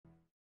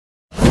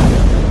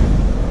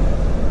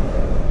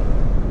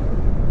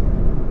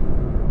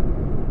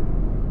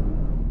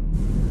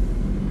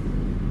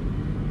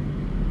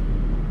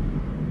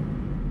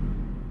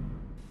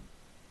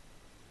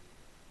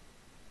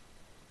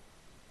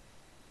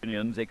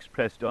opinions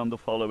expressed on the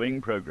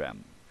following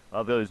program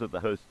are those of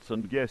the hosts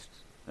and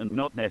guests, and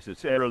not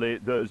necessarily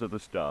those of the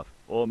staff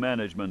or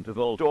management of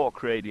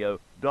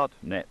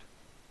alltalkradio.net.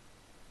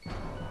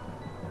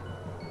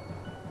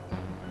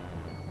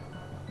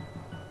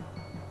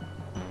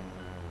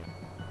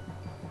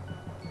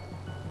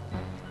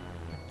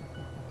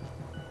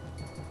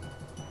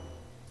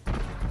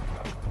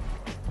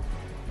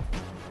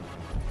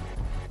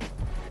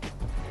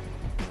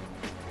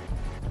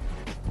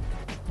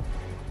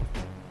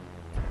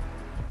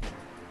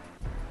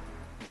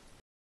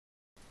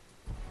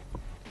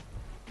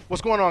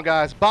 What's going on,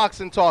 guys?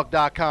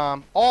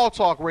 BoxingTalk.com,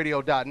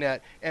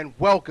 alltalkradio.net, and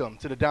welcome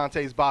to the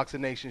Dante's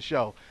Boxing Nation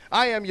Show.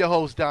 I am your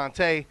host,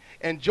 Dante,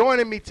 and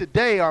joining me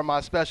today are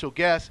my special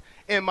guests,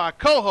 and my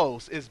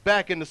co-host is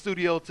back in the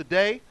studio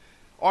today.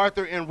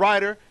 Arthur and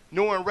writer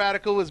Norrin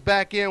Raddical is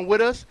back in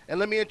with us, and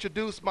let me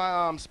introduce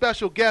my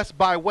special guest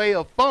by way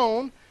of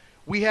phone.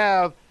 We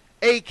have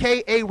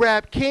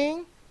A.K.A.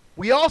 King.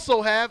 We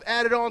also have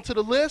added on to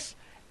the list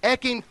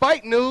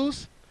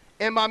EkingFightNews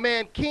and my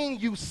man King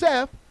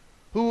Yusuf,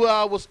 who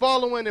was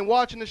following and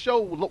watching the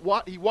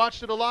show. He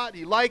watched it a lot.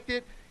 He liked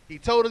it. He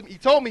told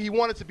me he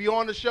wanted to be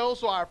on the show,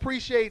 so I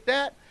appreciate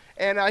that.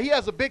 And he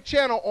has a big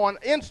channel on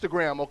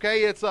Instagram,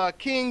 okay? It's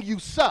King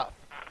Yusuf,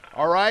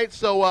 all right?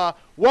 So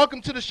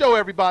welcome to the show,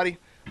 everybody.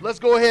 Let's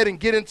go ahead and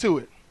get into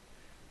it.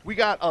 We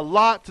got a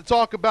lot to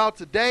talk about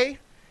today.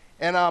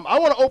 And I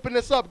want to open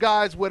this up,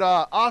 guys, with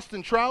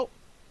Austin Trout.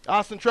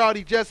 Austin Trout,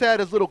 he just had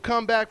his little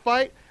comeback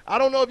fight. I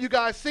don't know if you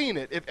guys seen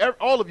it, if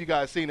all of you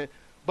guys seen it.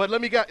 But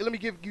let me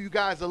give you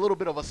guys a little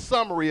bit of a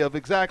summary of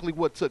exactly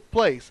what took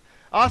place.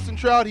 Austin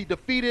Trout, he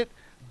defeated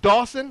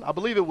Dawson. I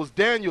believe it was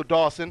Daniel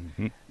Dawson.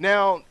 Mm-hmm.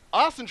 Now,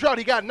 Austin Trout,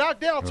 he got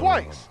knocked down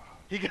twice.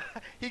 He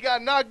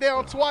got knocked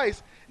down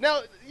twice.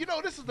 Now, you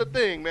know, this is the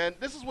thing, man.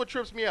 This is what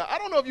trips me out. I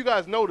don't know if you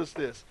guys noticed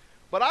this,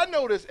 but I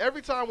notice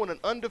every time when an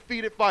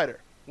undefeated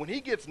fighter, when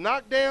he gets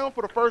knocked down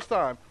for the first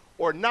time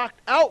or knocked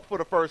out for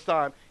the first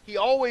time, he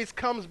always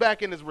comes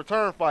back in his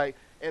return fight,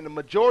 and the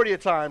majority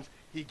of times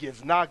he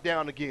gets knocked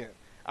down again.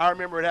 I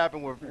remember it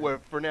happened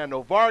with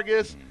Fernando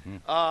Vargas,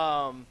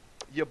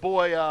 your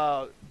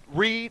boy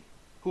Reed,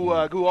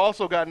 who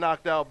also got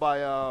knocked out by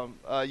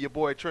your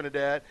boy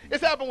Trinidad.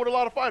 It's happened with a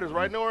lot of fighters,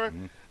 right,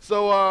 Norrin?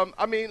 So,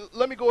 I mean,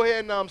 let me go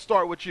ahead and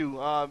start with you.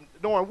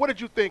 Norrin, what did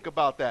you think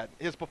about that,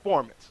 his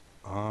performance?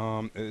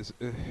 I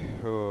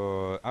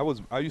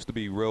used to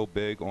be real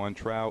big on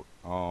Trout.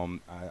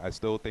 I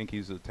still think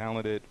he's a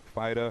talented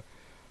fighter.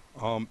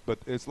 But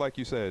it's like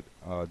you said,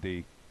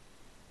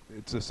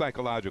 it's a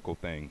psychological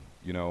thing,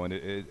 you know, and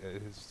it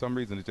some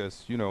reason it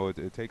just, you know,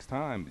 it takes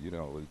time, you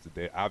know.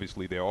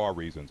 Obviously there are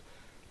reasons,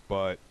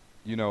 but,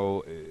 you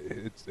know,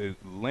 it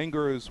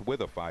lingers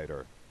with a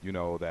fighter, you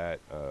know, that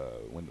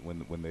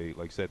when they,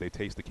 like I said, they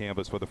taste the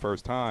canvas for the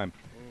first time.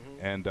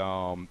 And,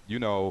 you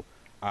know,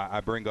 I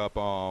bring up,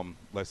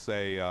 let's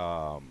say,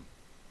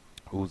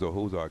 who's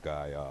our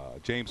guy,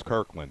 James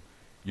Kirkland,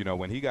 you know,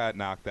 when he got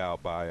knocked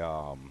out by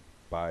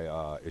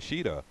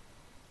Ishida,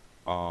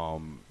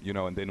 you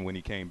know, and then when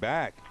he came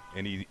back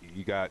and he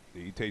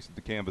tasted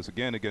the canvas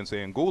again against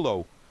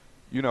Angulo,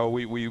 you know,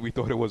 we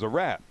thought it was a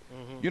wrap,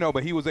 you know,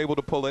 but he was able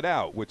to pull it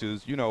out, which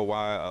is, you know,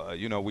 why,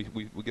 you know, we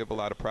give a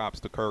lot of props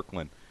to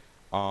Kirkland.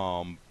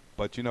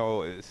 But, you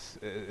know, it's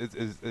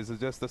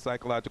just a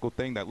psychological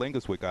thing that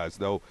lingers with guys,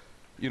 though.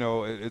 You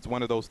know, it's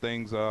one of those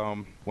things,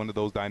 one of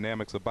those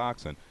dynamics of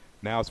boxing.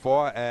 Now, as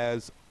far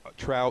as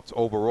Trout's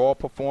overall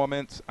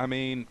performance, I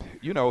mean,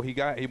 you know, he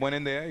went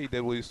in there, he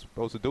did what he was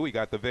supposed to do, he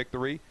got the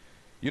victory,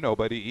 you know,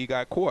 but he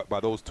got caught by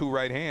those two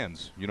right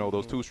hands, you know,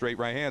 those two straight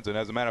right hands, and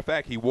as a matter of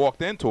fact, he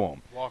walked into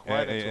him.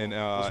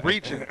 Was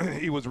reaching.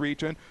 He was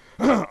reaching.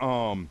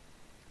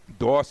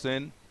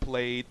 Dawson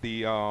played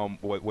the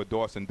what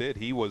Dawson did.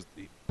 He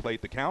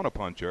played the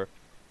counterpuncher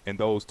in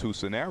those two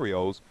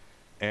scenarios,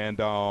 and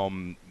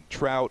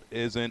Trout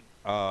isn't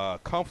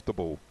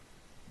comfortable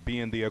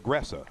being the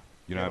aggressor.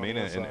 You know what I mean?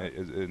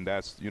 And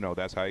that's, you know,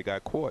 that's how he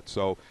got caught.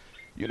 So,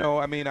 you know,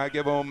 I mean, I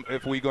give him,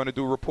 if we're going to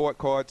do report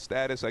card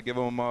status, I give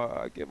him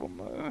a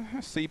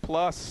C+. You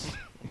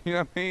know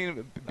what I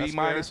mean? B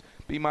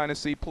minus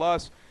C+.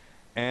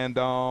 And,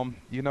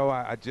 you know,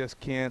 I just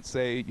can't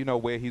say, you know,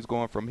 where he's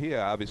going from here.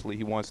 Obviously,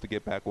 he wants to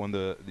get back on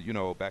the, you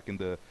know, back in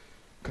the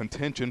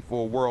contention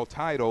for a world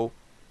title.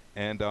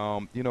 And,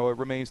 you know, it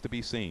remains to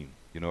be seen.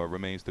 You know, it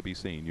remains to be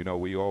seen. You know,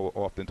 we all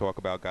often talk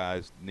about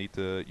guys need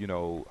to, you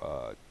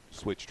know,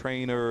 switch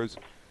trainers,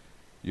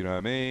 you know what I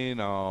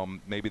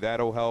mean? Maybe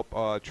that'll help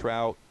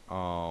Trout.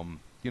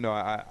 You know,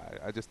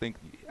 I just think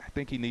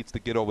he needs to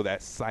get over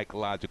that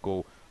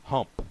psychological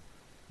hump,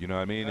 you know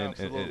what I mean?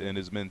 And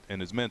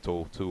his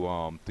mental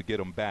to get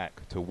him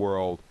back to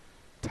world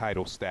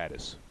title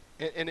status.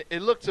 And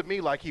it looked to me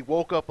like he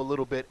woke up a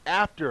little bit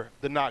after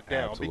the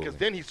knockdown. Absolutely. Because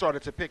then he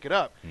started to pick it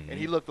up, and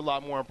he looked a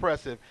lot more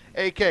impressive.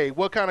 AK,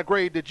 what kind of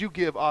grade did you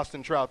give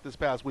Austin Trout this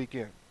past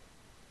weekend?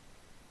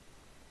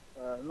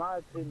 In my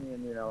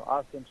opinion, you know,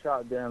 Austin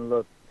Trout didn't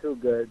look too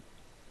good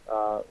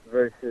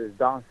versus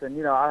Dawson.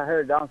 You know, I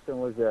heard Dawson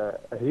was a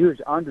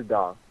huge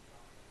underdog.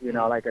 you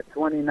know, like a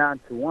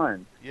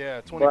 29-1.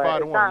 Yeah, 25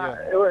 to 1.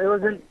 Yeah. It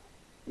wasn't.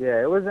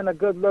 Yeah, it wasn't a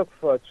good look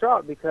for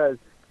Trout because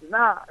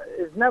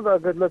it's never a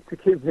good look to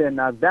keep getting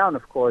knocked down,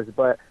 of course.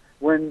 But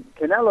when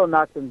Canelo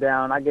knocked him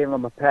down, I gave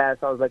him a pass.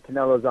 I was like,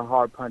 Canelo's a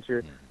hard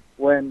puncher.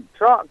 When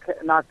Trout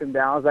knocked him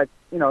down, I was like,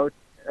 you know,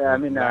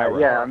 when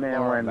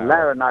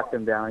Lara knocked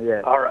him down,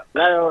 yeah. All right.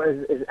 Lara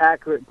is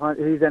accurate.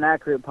 He's an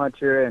accurate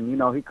puncher, and you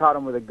know he caught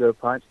him with a good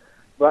punch.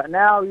 But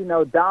now, you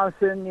know,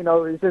 Dawson, you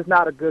know, it's just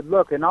not a good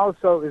look. And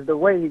also is the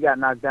way he got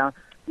knocked down.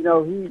 You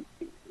know, he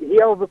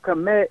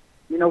overcommit.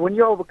 You know, when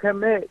you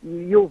overcommit,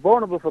 you're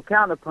vulnerable for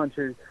counter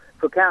punchers,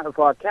 for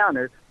a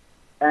counter,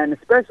 and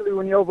especially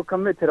when you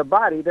overcommit to the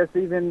body, that's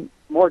even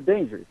more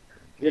dangerous.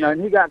 You know,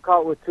 and he got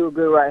caught with two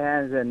good right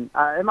hands, and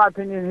in my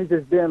opinion, he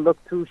just didn't look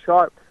too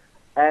sharp,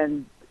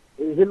 and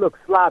he looked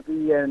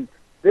sloppy. And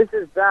this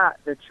is not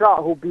the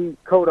Trout who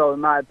beat Cotto, in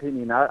my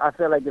opinion. I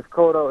feel like if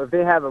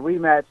they have a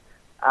rematch,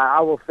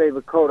 I will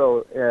favor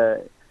Cotto,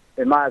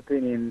 in my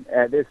opinion,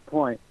 at this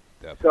point.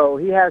 Definitely. So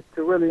he has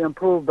to really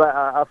improve. But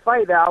a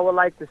fight that I would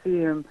like to see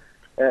him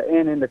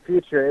in the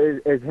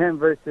future is him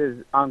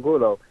versus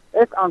Angulo.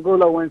 If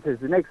Angulo wins his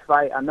next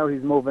fight, I know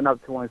he's moving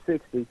up to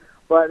 160,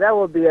 but that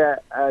would be a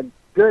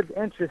good,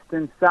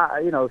 interesting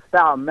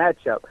style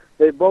matchup.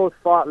 They both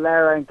fought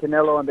Lara and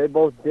Canelo, and they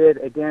both did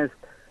against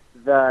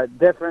the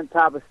different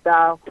type of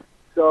style.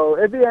 So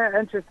it'd be an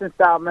interesting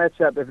style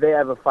matchup if they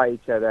ever fight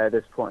each other at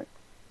this point.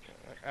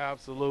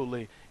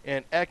 Absolutely.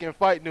 And Eking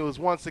Fight News,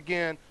 once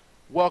again,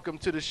 welcome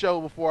to the show.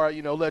 Before I,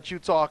 let you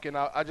talk, and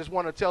I just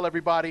want to tell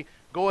everybody,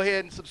 go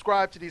ahead and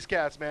subscribe to these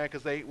cats, man,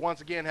 because they,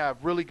 once again, have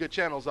really good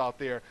channels out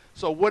there.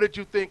 So what did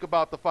you think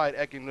about the fight,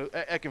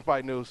 Eking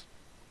Fight News?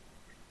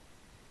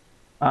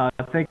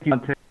 Thank you,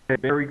 Dante.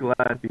 Very glad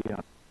to be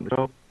on the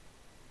show.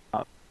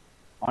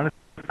 Honestly,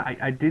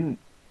 I didn't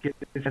get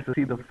a chance to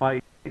see the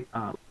fight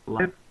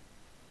live,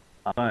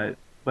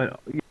 but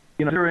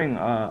hearing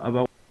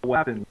about what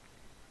happened,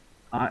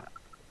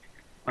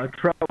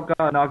 Trout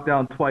got knocked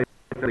down twice,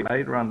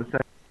 right, around the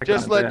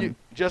second.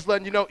 Just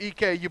letting you know,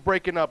 EK, you're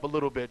breaking up a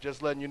little bit.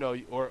 Just letting you know,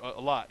 or a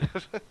lot.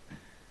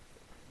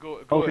 Go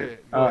okay.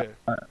 ahead.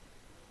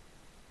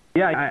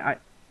 Yeah,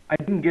 I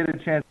didn't get a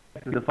chance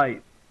to see the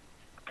fight.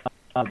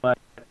 But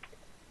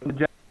the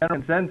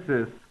general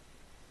consensus,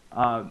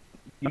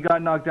 he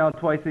got knocked down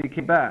twice and he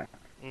came back.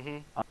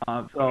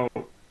 So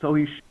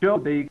he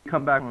showed that he could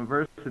come back from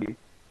adversity.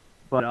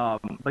 But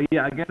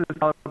yeah, against this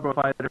caliber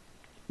fighter,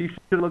 he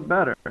should look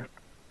better.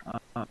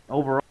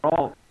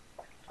 Overall,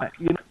 I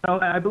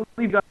believe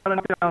he got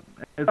knocked down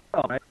as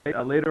well,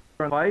 right? Later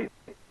in the fight.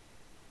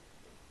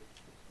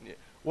 Yeah.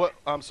 What?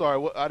 I'm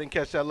sorry. I didn't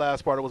catch that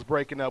last part. It was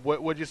breaking up.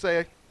 What'd you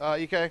say,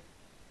 EK?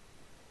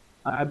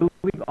 I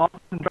believe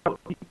Austin Trout,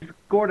 he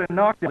scored a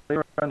knockdown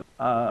later on,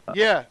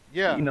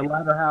 in the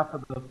latter half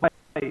of the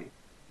fight.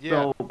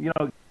 Yeah.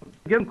 So,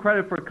 give him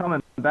credit for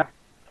coming back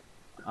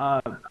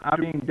after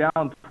being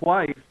down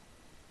twice.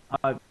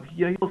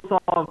 He's a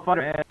solid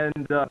fighter,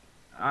 and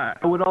I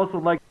would also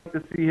like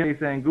to see him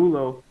face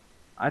Angulo.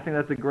 I think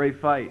that's a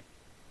great fight.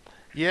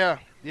 Yeah,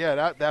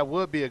 that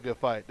would be a good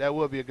fight. That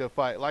would be a good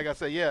fight. Like I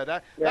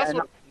said, that's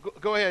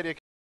what. Go ahead, EK.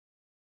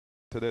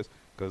 To this,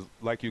 because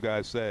like you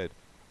guys said,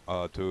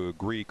 to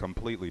agree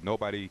completely,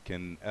 nobody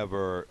can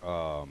ever,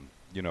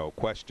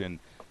 question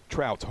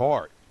Trout's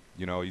heart.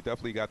 He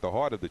definitely got the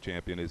heart of the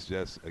champion. It's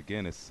just,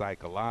 again, it's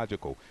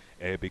psychological.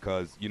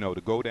 Because,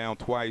 to go down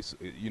twice,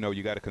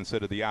 you got to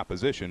consider the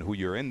opposition, who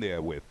you're in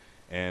there with.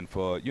 And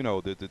for,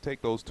 to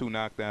take those two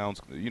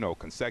knockdowns,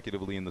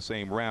 consecutively in the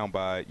same round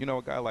by,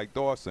 a guy like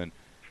Dawson,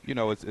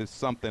 it's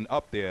something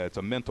up there. It's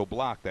a mental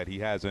block that he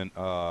hasn't,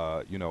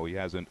 he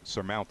hasn't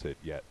surmounted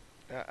yet.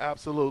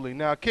 Absolutely.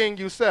 Now, King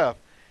Yusuf,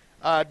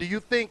 do you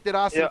think that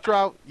Austin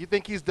Trout, you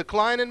think he's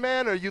declining,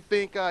 man, or you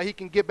think he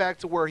can get back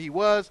to where he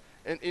was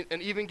and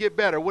even get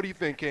better? What do you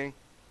think, King?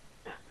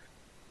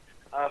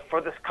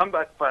 For this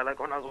comeback fight, like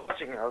when I was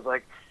watching it, I was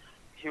like,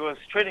 he was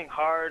training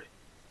hard,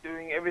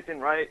 doing everything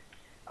right.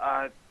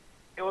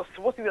 It was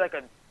supposed to be like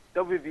a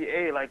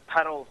WBA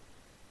title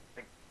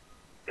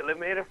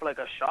eliminator for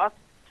a shot,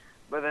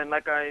 but then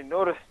I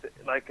noticed it's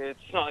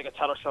not like a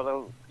title shot,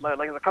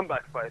 like it's a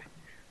comeback fight.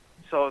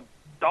 So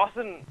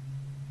Dawson,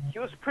 he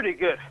was pretty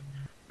good,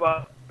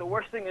 but the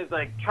worst thing is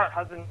Trout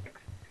hasn't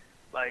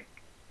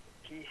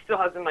he still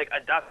hasn't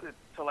adapted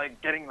to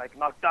getting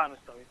knocked down and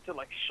stuff. He's still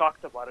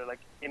shocked about it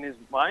in his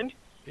mind.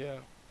 Yeah.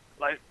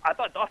 I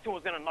thought Dawson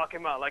was gonna knock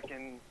him out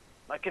in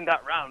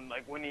that round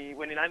when he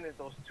landed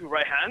those two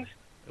right hands.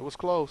 It was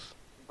close.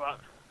 But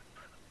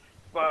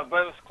it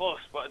was close.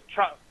 But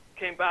Trout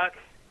came back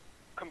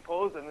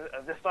composed and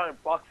just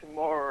started boxing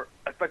more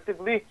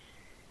effectively.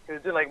 He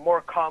was doing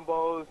more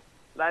combos,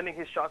 landing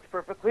his shots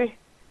perfectly.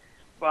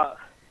 But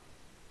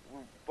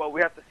we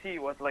have to see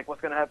what's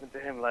gonna happen to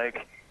him.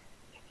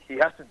 He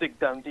has to dig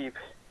down deep.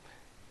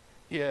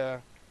 Yeah,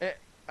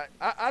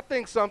 I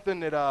think something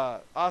that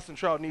Austin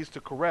Trout needs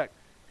to correct.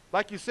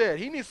 Like you said,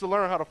 he needs to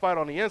learn how to fight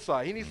on the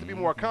inside. He needs to be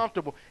more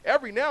comfortable.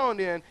 Every now and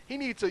then, he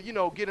needs to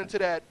get into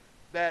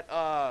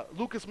that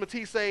Lucas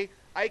Matisse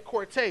Ike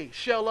Cortez,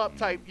 shell up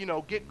type, you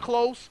know, get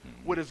close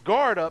with his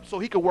guard up so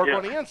he could work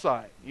on the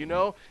inside, you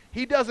know.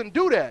 He doesn't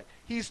do that.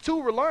 He's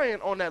too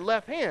reliant on that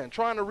left hand,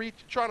 trying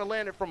to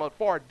land it from a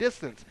far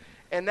distance.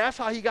 And that's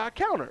how he got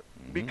countered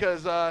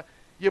because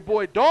your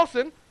boy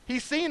Dawson, he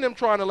seen him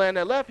trying to land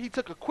that left. He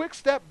took a quick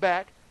step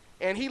back,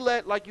 and he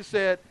let, like you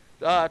said,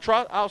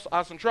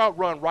 Austin Trout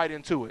run right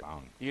into it.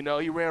 You know,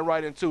 he ran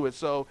right into it.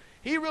 So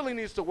he really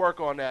needs to work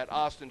on that,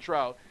 Austin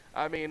Trout.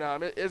 I mean,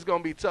 it's going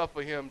to be tough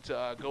for him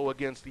to go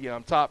against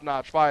the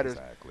top-notch fighters.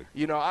 Exactly.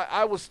 You know,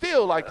 I was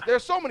still, like,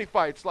 there's so many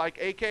fights.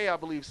 Like AK, I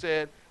believe,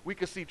 said we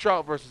could see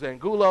Trout versus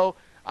Angulo.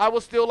 I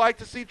would still like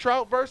to see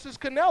Trout versus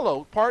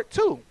Canelo, part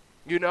 2,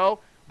 you know.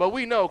 But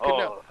we know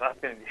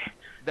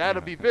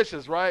that'll be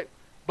vicious, right?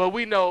 But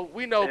we know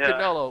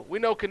Canelo. We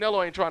know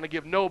Canelo ain't trying to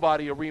give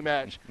nobody a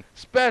rematch,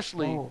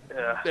 especially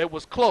it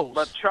was close.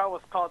 But Trout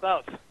was called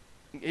out.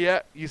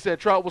 Yeah, you said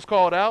Trout was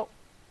called out?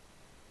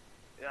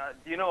 Yeah,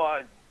 do you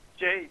know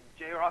J.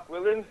 Rock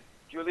Williams,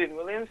 Julian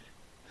Williams?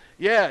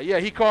 Yeah,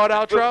 he called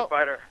out Trout.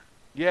 Fighter.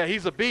 Yeah,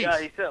 he's a beast. Yeah,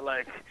 he said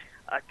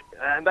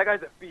and that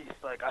guy's a beast.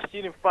 Like I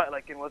seen him fight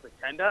like in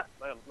Canada,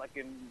 like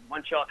in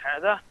Montreal,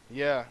 Canada.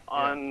 Yeah.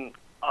 On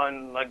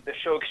like the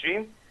show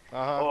Extreme.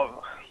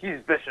 Oh, he's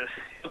vicious.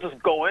 He'll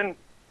just go in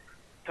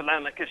to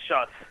land like his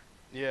shots.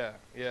 Yeah,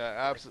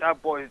 absolutely.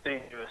 That boy is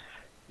dangerous.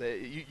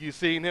 You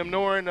seen him,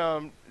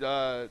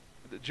 Norrin?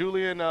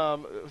 Julian,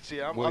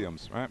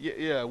 Williams, right?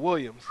 Yeah,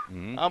 Williams.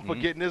 I'm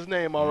forgetting his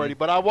name already,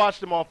 but I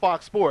watched him on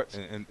Fox Sports.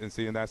 And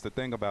see, and that's the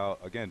thing about,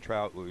 again,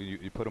 Trout,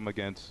 you put him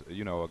against,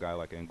 you know, a guy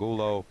like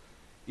Angulo,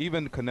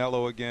 even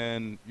Canelo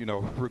again, you know,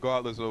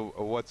 regardless of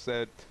what's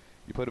said,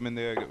 you put him in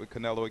there with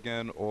Canelo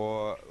again,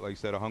 or, like you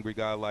said, a hungry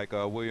guy like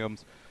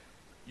Williams,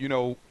 you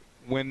know,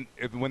 when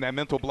that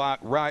mental block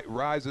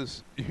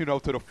rises, you know,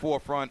 to the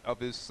forefront of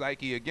his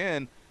psyche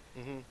again,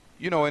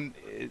 you know, and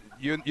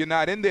you're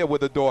not in there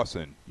with a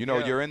Dawson. You know,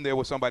 you're in there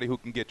with somebody who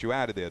can get you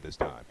out of there this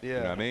time. Yeah. You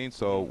know what I mean?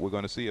 So we're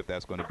going to see if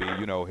that's going to be,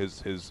 you know,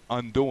 his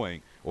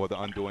undoing or the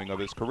undoing of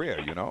his career,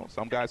 you know.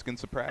 Some guys can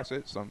suppress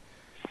it. Some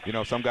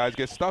guys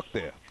get stuck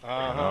there. You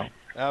know?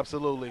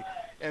 Absolutely.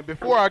 And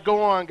before I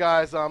go on,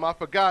 guys, I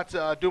forgot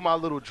to do my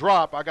little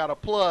drop. I got to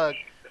plug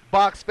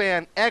Box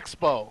Fan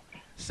Expo.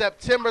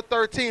 September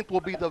 13th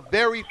will be the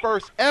very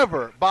first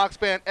ever Box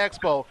Fan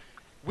Expo.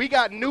 We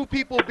got new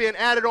people being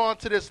added on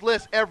to this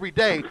list every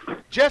day.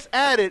 Just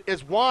added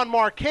is Juan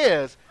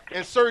Marquez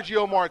and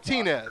Sergio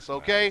Martinez,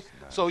 okay?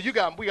 Nice. So we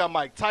got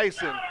Mike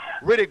Tyson,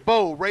 Riddick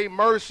Bowe, Ray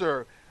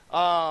Mercer.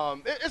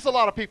 It's a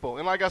lot of people.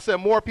 And like I said,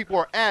 more people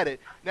are added.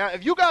 Now,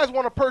 if you guys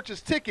want to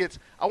purchase tickets,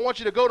 I want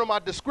you to go to my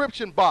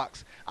description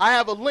box. I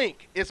have a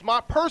link. It's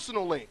my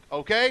personal link,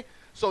 okay?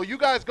 So you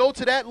guys go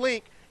to that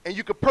link, and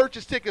you can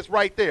purchase tickets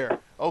right there,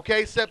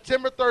 okay?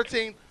 September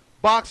 13th.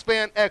 Box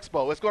Fan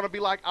Expo. It's going to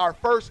be like our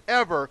first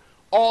ever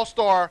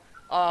all-star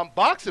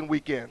boxing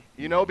weekend,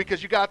 you know,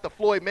 because you got the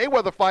Floyd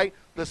Mayweather fight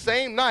the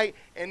same night,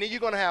 and then you're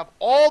going to have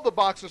all the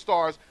boxing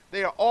stars.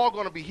 They are all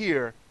going to be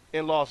here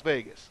in Las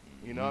Vegas.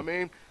 You know what I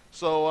mean?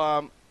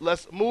 So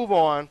let's move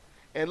on,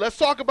 and let's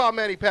talk about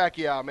Manny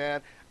Pacquiao,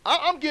 man.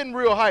 I'm getting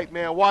real hyped,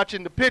 man,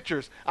 watching the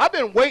pictures. I've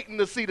been waiting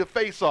to see the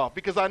face-off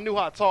because I knew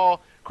how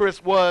tall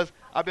Chris was.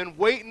 I've been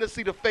waiting to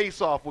see the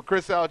face-off with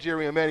Chris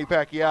Algieri and Manny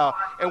Pacquiao.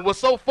 And what's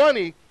so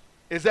funny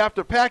is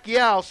after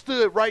Pacquiao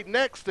stood right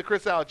next to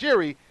Chris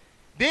Algieri,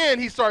 then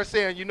he started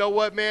saying, you know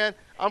what, man,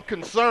 I'm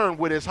concerned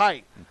with his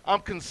height. I'm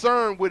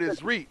concerned with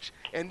his reach.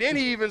 And then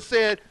he even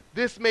said,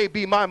 this may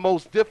be my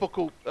most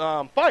difficult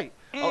fight.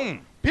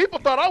 People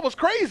thought I was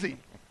crazy.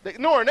 They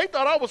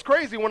thought I was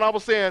crazy when I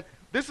was saying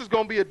this is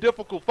going to be a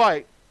difficult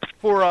fight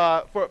for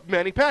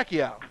Manny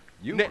Pacquiao.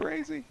 You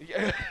crazy?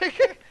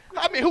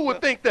 I mean, who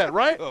would think that,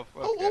 right?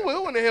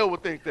 Who in the hell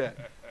would think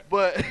that?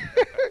 But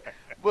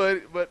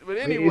But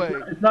anyway,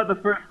 it's not the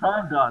first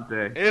time,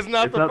 Dante. It's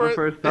not the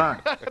first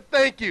time.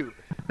 Thank you,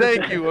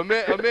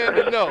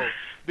 Amanda. No,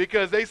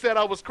 because they said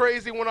I was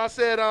crazy when I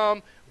said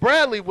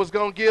Bradley was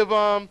gonna give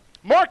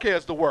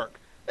Marquez the work.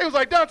 They was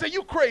like, Dante,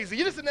 you crazy?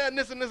 You this and that and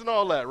this and this and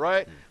all that,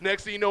 right?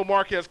 Next thing you know,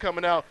 Marquez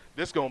coming out.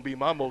 This gonna be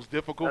my most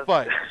difficult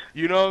fight.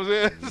 You know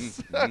what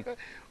I'm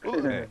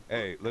saying?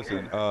 Hey,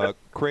 listen.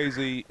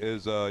 Crazy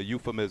is a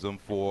euphemism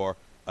for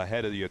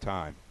ahead of your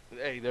time.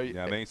 Hey, there you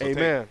know what I mean? So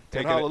amen.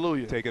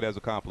 Hallelujah. Take it as a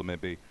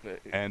compliment, B.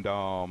 And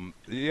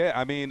yeah,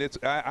 I mean,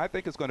 I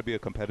think it's going to be a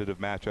competitive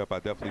matchup. I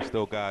definitely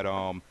still got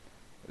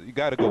you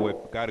got to go with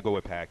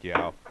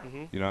Pacquiao.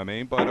 You know what I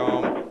mean? But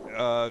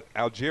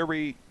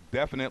Algieri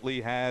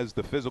definitely has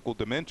the physical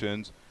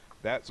dimensions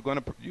that's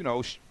going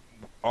to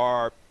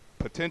are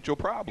potential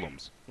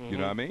problems. You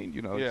know what I mean?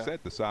 You know, you said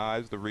the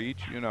size, the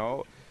reach. You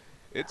know.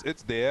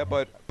 It's there,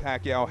 but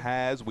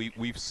Pacquiao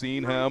we've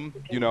seen him,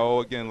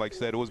 again, like I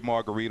said, it was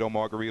Margarito.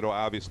 Margarito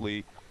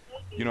obviously,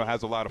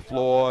 has a lot of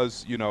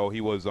flaws. He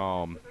was,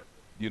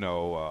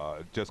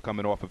 just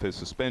coming off of his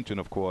suspension,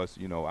 of course.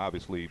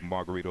 Obviously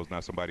Margarito's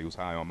not somebody who's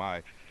high on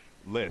my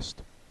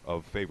list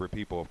of favorite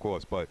people, of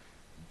course. But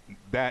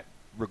that,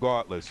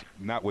 regardless,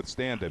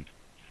 notwithstanding,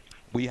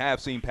 we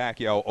have seen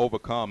Pacquiao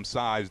overcome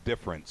size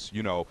difference,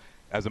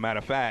 As a matter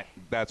of fact,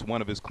 that's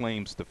one of his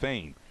claims to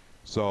fame.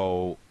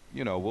 So,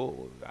 you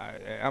know,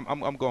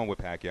 I'm going with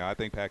Pacquiao. I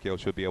think Pacquiao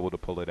should be able to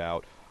pull it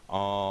out.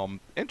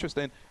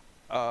 Interesting.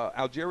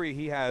 Algieri,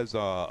 he has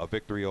a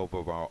victory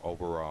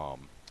over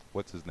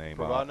what's his name?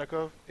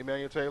 Provodnikov,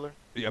 Emmanuel Taylor.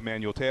 Yeah,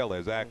 Emmanuel Taylor,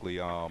 exactly.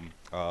 Don't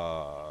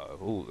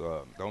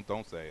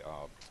say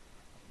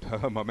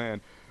my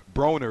man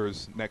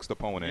Broner's next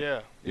opponent.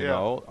 Yeah, you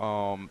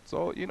know.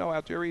 So you know,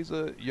 Algieri's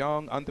a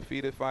young,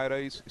 undefeated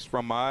fighter. He's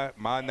from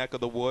my neck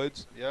of the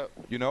woods. Yep.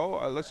 You know,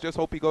 let's just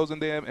hope he goes in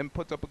there and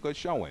puts up a good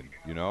showing.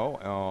 You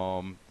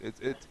know,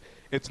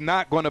 it's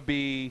not going to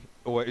be,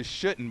 or it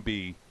shouldn't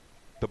be,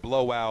 the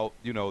blowout,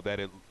 you know, that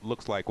it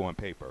looks like on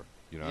paper.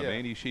 You know what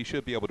I mean? He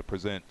should be able to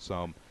present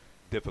some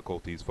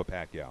difficulties for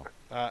Pacquiao.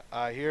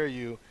 I hear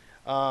you.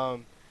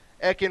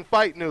 Ekin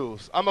Fight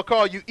News. I'm going to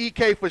call you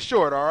EK for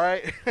short, all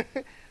right?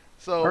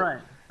 So,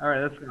 All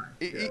right, that's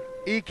fine.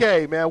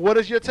 EK, man, what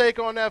is your take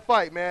on that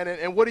fight, man?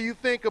 And what do you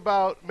think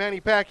about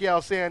Manny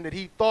Pacquiao saying that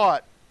he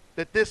thought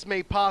that this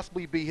may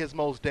possibly be his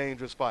most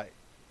dangerous fight?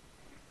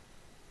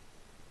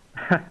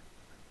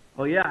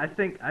 Well, yeah, I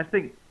think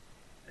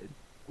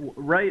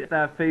right at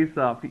that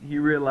face-off, he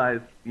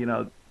realized, you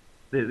know,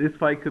 that this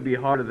fight could be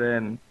harder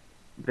than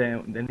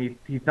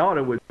he thought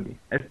it would be.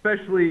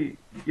 Especially,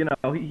 you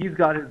know, he's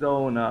got his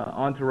own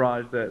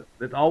entourage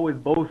that's always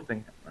boasting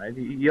him, right?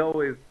 He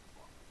always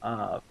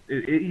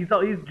he's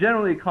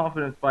generally a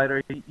confident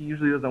fighter. He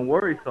usually doesn't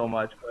worry so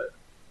much,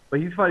 but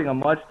he's fighting a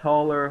much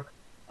taller,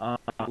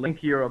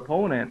 lankier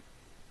opponent,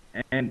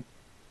 and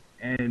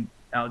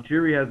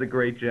Algieri has a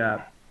great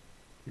jab.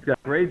 He's got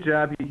a great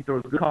jab. He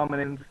throws good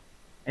combinations.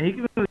 And he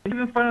can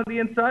even fight on the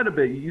inside a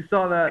bit. You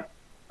saw that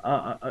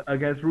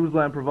against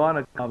Ruslan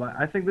Provodnikov.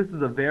 I think this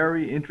is a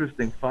very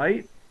interesting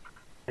fight.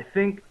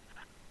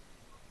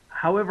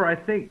 However, I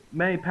think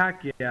Manny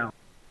Pacquiao,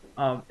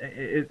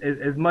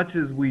 as much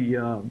as we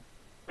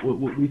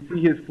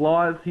see his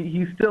flaws,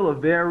 he's still a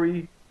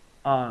very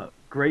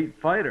great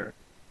fighter.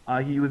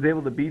 He was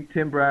able to beat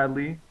Tim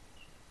Bradley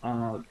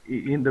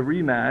in the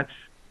rematch.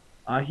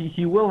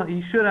 He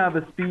should have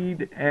a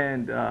speed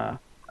and a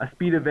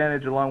speed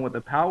advantage along with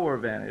a power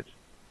advantage.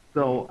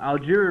 So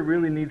Algieri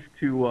really needs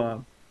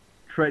to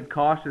tread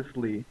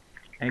cautiously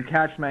and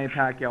catch Manny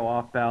Pacquiao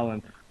off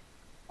balance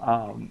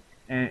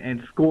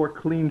and score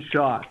clean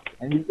shots.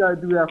 And he's got to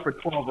do that for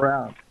 12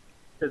 rounds.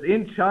 Because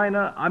in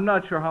China, I'm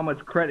not sure how much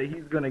credit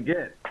he's going to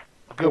get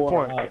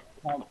for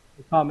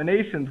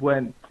combinations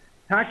when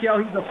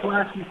Pacquiao, he's a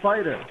flashy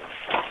fighter.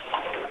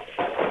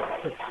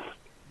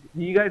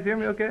 You guys hear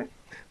me okay?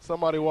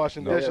 Somebody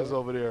washing dishes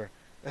over there.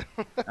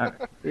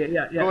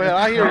 Yeah. Go ahead.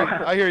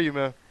 I hear you,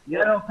 man.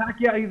 Yeah, no,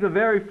 Pacquiao, he's a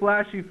very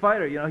flashy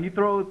fighter. You know, he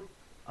throws,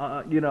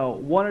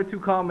 one or two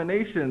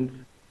combinations.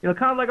 You know,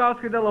 kind of like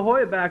Oscar De La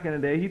Hoya back in the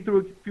day. He threw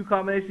a few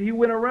combinations. He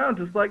went around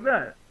just like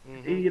that.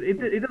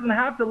 Mm-hmm. It doesn't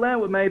have to land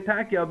with Manny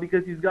Pacquiao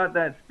because he's got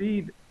that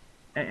speed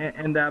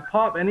and that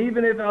pop. And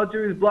even if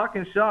Algieri's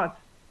blocking shots,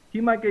 he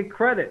might get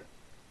credit.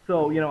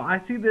 So, you know,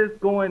 I see this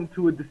going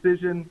to a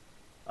decision.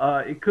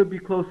 It could be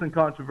close and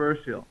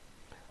controversial.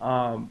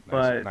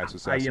 But nice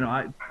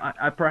assessment.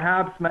 I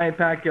perhaps Manny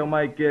Pacquiao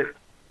might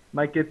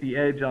get the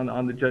edge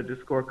on the judges'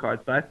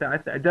 scorecards. But I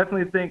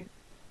definitely think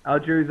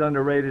Algieri's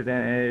underrated,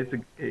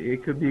 and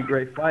it could be a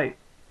great fight.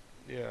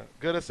 Yeah,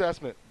 good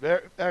assessment.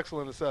 Very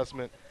excellent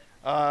assessment.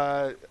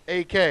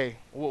 AK,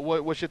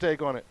 what's your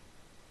take on it?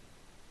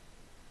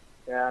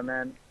 Yeah,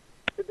 man.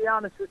 To be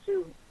honest with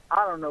you,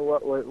 I don't know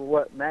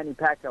what Manny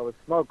Pacquiao was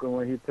smoking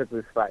when he took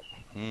this fight.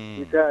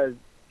 Because,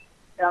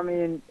 I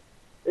mean,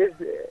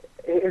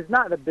 it's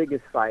not the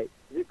biggest fight.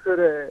 It's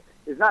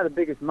not the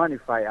biggest money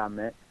fight, I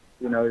meant.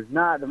 You know, it's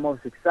not the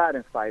most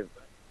exciting fight.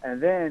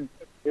 And then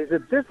it's a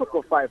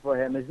difficult fight for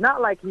him. It's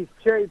not like he's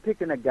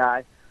cherry-picking a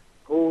guy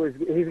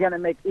he's going to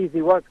make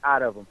easy work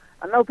out of him.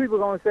 I know people are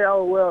going to say,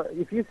 oh, well,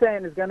 if you're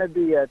saying it's going to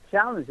be a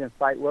challenging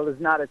fight, well,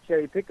 it's not a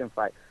cherry-picking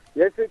fight.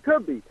 Yes, it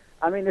could be.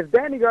 I mean, if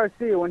Danny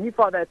Garcia, when he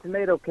fought that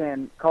tomato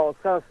can called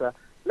Celsa,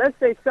 let's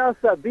say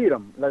Celsa beat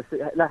him.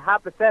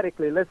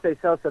 Hypothetically, let's say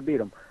Celsa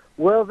beat him.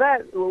 Will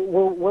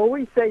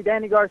we say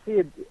Danny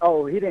Garcia,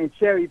 oh, he didn't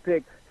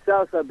cherry-pick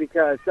Celsa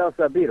because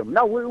Celsa beat him?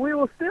 No, we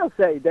will still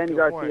say Danny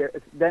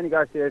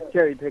Garcia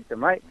cherry-picked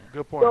him, right?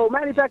 Good point. So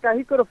Manny Pacquiao,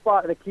 he could have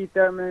fought the Keith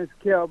Thurmans,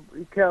 Kell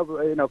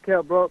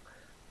Brook,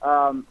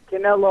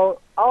 Canelo,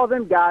 all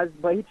them guys,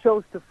 but he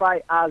chose to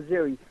fight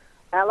Algieri.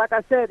 And like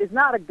I said, it's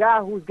not a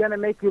guy who's going to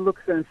make you look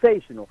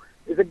sensational.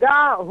 It's a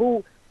guy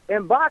who,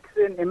 in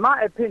boxing, in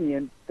my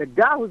opinion, the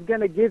guy who's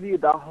going to give you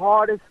the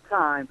hardest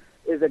time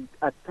is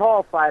a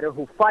tall fighter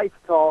who fights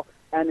tall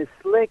and is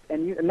slick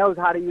and knows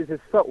how to use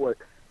his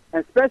footwork.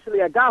 And especially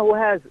a guy who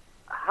has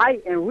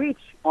height and reach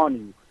on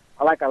you,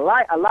 like a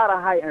lot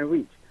of height and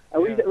reach.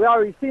 And we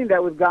already seen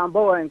that with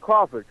Gamboa and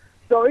Crawford.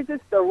 So it's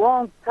just the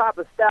wrong type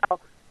of style.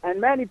 And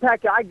Manny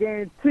Pacquiao, I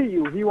guarantee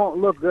you, he won't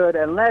look good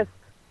unless,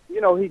 he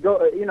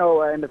go,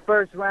 in the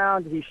first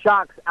round, he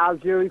shocks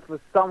Algieri for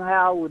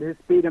somehow with his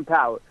speed and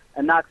power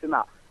and knocks him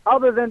out.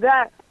 Other than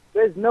that,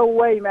 there's no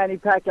way Manny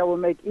Pacquiao will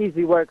make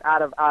easy work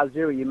out of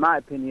Algieri, in my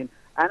opinion.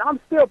 And I'm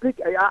still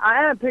picking.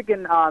 I am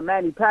picking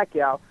Manny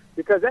Pacquiao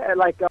because,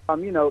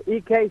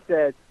 Ek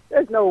said,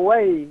 there's no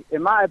way,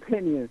 in my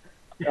opinion,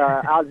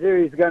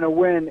 Algieri is going to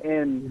win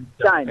in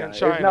China.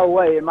 There's no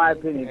way, in my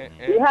opinion.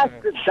 He has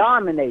to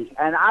dominate,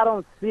 and I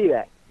don't see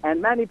that.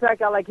 And Manny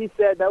Pacquiao, like he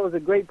said, that was a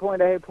great point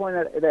that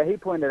he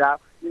pointed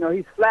out.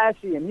 He's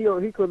flashy, and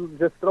he could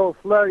just throw a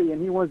flurry,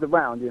 and he wins the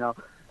round,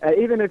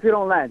 even if he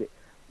don't land it.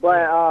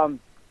 But,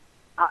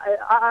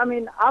 I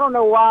mean, I don't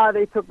know why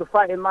they took the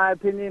fight, in my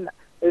opinion.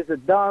 It's a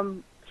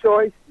dumb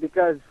choice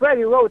because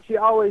Freddie Roach, he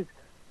always,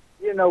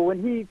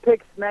 when he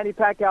picks Manny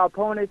Pacquiao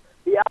opponents,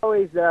 he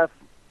always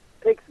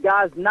picks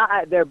guys not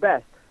at their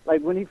best.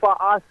 Like when he fought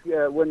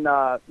Oscar, when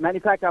Manny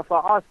Pacquiao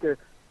fought Oscar,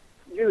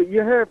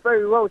 you heard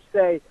Freddie Roach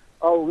say,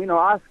 "Oh,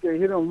 Oscar,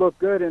 he don't look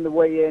good in the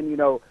weigh-in.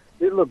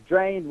 He looked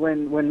drained."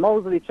 When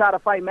Mosley tried to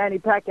fight Manny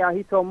Pacquiao,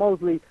 he told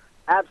Mosley,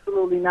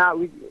 "Absolutely not.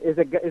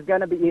 It's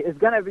gonna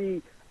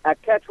be a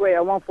catchweight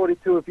at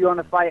 142 if you want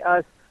to fight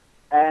us."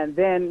 And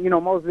then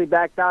Mosley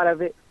backed out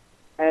of it.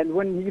 And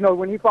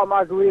when he fought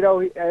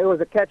Margarito, it was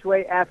a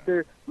catchweight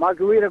after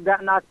Margarito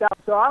got knocked out.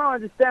 So I don't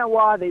understand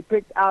why they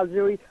picked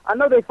Algieri. I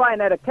know they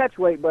fighting at a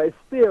catchweight, but it's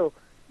still,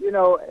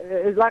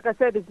 it's like I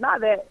said, it's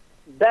not that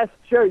best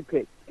cherry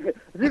pick. If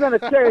you're gonna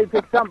cherry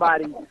pick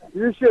somebody,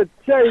 you should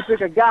cherry pick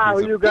a guy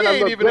who you're gonna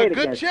look great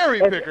against. He ain't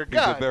even a good cherry picker.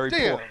 God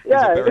damn.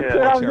 Yeah, that's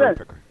what I'm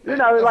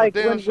saying. Like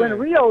when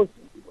Rios,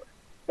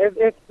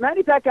 if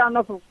Manny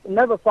Pacquiao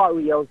never fought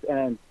Rios,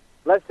 and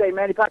let's say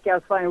Manny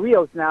Pacquiao's fighting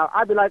Rios now,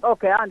 I'd be like,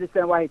 okay, I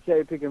understand why he's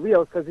cherry picking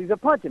Rios because he's a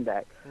punching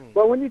bag.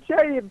 But when you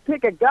cherry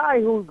pick a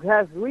guy who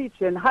has reach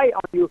and height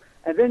on you,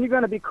 and then you're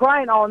gonna be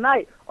crying all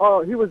night,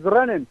 oh, he was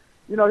running.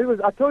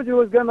 I told you he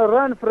was gonna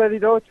run, Freddie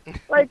Roach.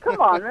 Like, come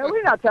on, man,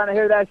 we're not trying to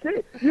hear that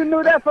shit. You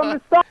knew that from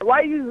the start.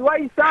 Why you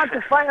trying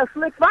to fight a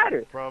slick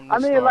fighter? Start.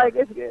 Like,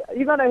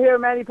 you're gonna hear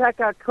Manny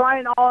Pacquiao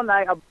crying all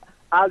night about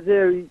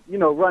Algieri,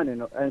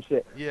 running and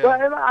shit. Yeah.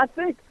 But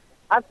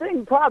I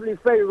think probably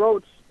Freddie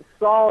Roach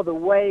saw the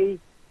way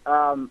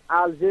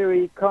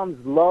Algieri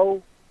comes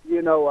low,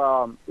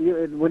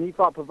 when he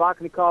fought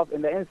Provodnikov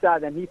in the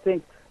inside, and he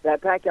thinks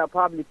that Pacquiao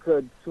probably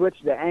could switch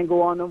the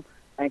angle on him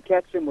and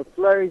catch him with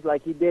flurries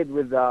like he did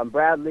with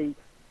Bradley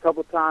a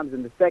couple times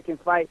in the second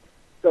fight.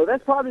 So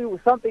that's probably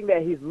something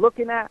that he's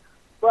looking at.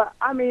 But,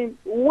 I mean,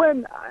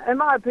 in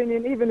my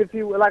opinion, even if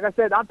like I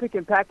said, I'm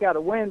picking Pacquiao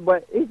to win,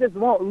 but he just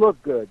won't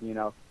look good,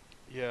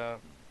 Yeah.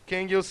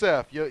 King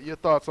Yusuf, your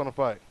thoughts on the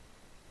fight?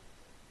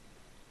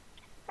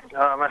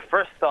 My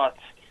first thoughts,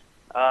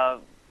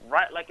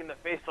 right like in the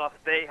face-off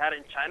they had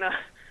in China,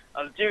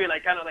 Algieri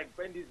kind of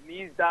bend his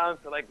knees down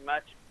to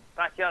match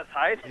Pacquiao's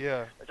height,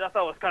 which I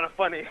thought was kind of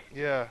funny.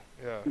 Yeah.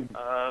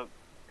 And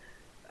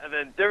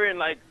then during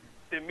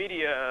the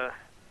media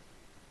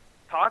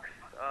talks,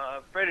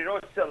 Freddie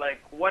Roach said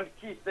one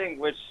key thing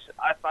which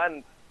I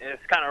find is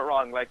kind of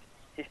wrong.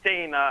 He's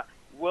saying,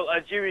 will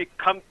Algieri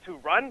come to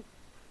run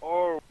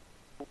or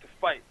to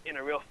fight in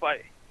a real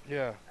fight?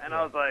 Yeah. And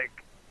I was like,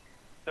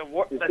 the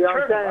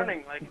term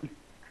running,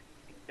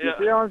 You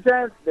see what I'm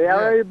saying? They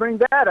already bring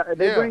that up.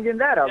 They bringing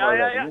that up.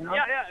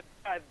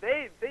 Yeah.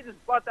 They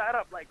just brought that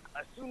up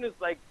as soon as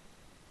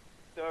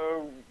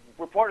the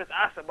reporters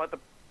asked about the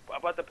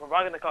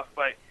Provodnikov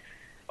fight.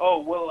 Oh,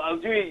 will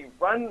Algieri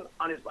run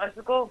on his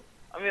bicycle?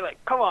 I mean,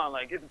 come on,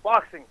 it's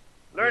boxing.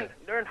 Learn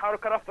how to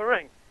cut off the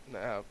ring.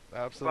 No,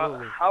 absolutely.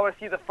 But how I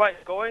see the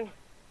fight going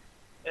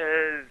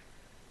is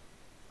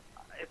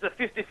it's a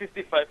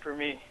 50-50 fight for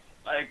me.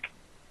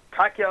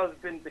 Pacquiao's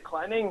been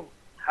declining,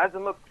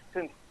 hasn't looked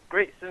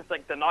great since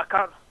the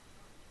knockout.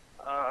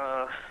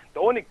 The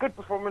only good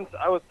performance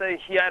I would say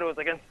he had was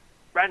against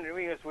Brandon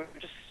Rios,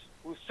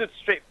 who stood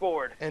straight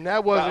forward. And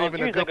that wasn't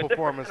even a good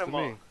performance to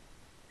me.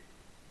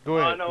 Go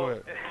ahead. No, go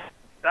ahead.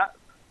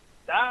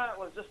 That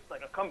was just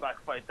a comeback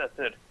fight. That's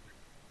it.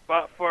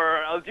 But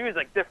for Algieri's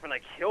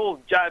different. He'll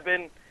jab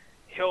in,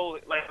 he'll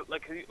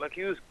like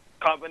use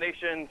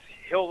combinations.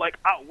 He'll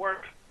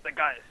outwork the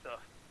guy and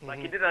stuff.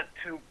 He did that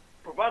to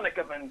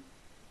Provodnikov, and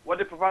what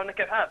did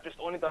Provodnikov have? Just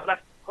only the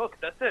left hook.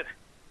 That's it.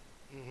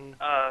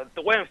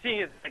 The way I'm seeing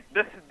it is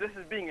this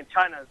is being in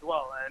China as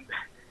well,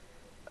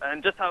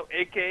 and just how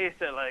AKA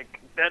said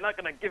they're not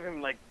gonna give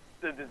him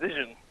the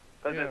decision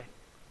because it's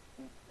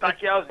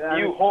Pacquiao's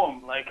new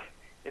home.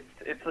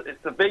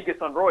 It's the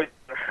Vegas on roids,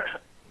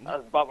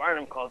 as Bob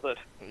Arnhem calls it.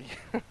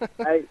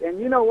 And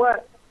you know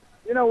what?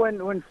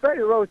 When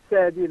Freddie Roach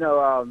said,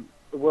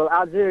 will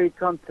Algieri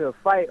come to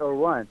fight or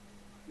run?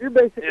 You're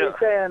basically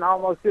saying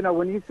almost,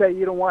 when you say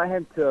you don't want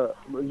him to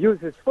use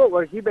his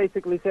footwork, you're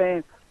basically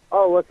saying,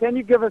 oh, well, can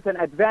you give us an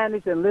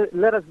advantage and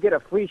let us get a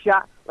free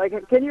shot?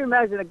 Can you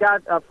imagine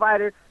a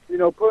fighter,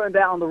 putting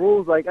down the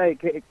rules hey,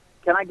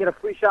 can I get a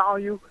free shot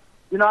on you?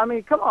 I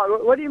mean, come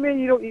on. What do you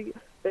mean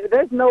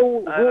there's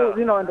no rules,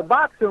 in the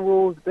boxing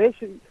rules,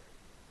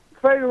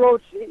 Freddie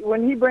Roach,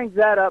 when he brings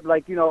that up,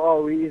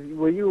 will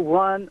you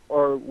run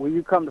or will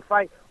you come to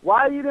fight?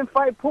 Why you didn't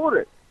fight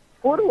Porter?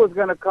 Porter was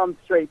going to come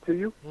straight to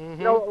you.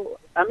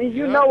 I mean,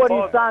 you know what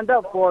he signed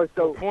up for.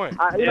 So,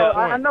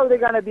 I know they're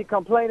going to be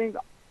complaining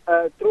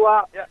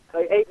throughout, Yeah.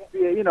 like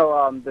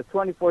the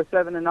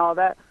 24/7 and all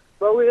that.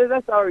 But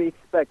that's already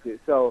expected.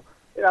 So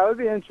it'd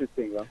be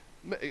interesting, though.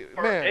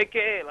 Or Man,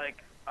 AKA,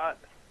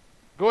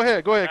 go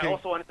ahead, I King.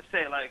 also wanted to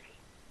say,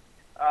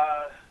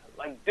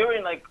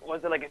 during,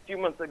 was it a few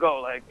months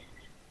ago,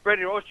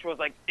 Freddie Roach was,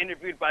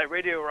 interviewed by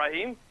Radio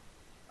Raheem.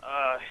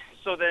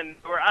 So then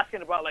we're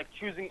asking about,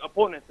 choosing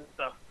opponents and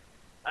stuff.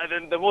 And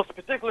then the most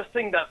particular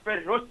thing that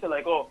Freddie Roach said,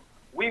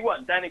 we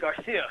want Danny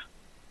Garcia.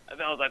 And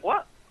then I was like,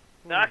 what?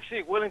 They're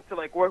actually willing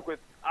to, work with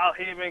Al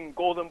Haymon,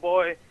 Golden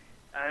Boy,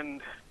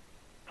 and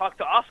talk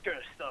to Oscar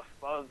and stuff.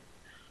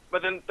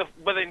 But then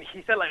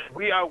he said,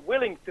 we are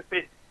willing to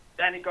face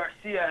Danny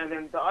Garcia and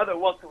then the other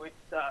welterweights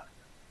that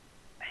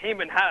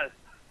Heyman has.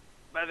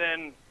 But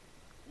then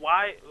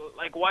why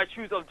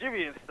choose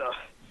Algieri and stuff?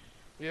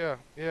 Yeah.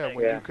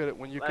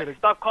 When you could have.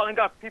 Stop calling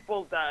out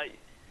people that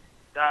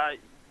you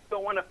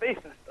don't want to face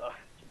and stuff.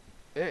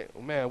 Hey,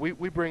 man,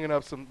 we bringing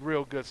up some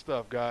real good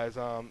stuff, guys.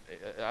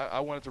 I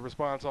wanted to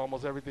respond to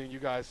almost everything you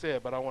guys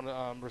said, but I want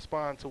to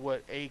respond to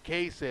what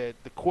AK said.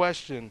 The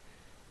question,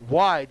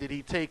 why did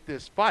he take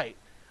this fight?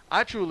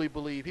 I truly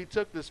believe he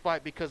took this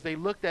fight because they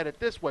looked at it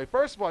this way.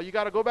 First of all, you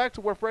got to go back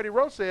to what Freddie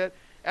Roach said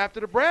after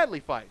the Bradley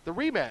fight, the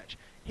rematch.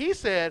 He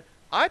said,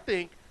 I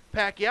think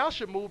Pacquiao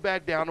should move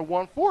back down to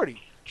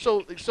 140.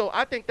 So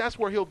I think that's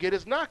where he'll get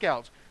his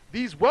knockouts.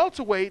 These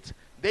welterweights,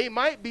 they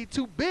might be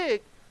too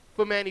big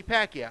for Manny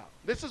Pacquiao.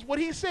 This is what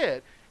he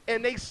said.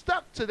 And they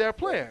stuck to their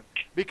plan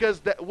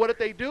because what did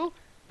they do?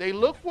 They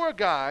looked for a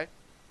guy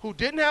who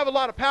didn't have a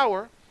lot of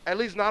power, at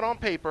least not on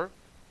paper.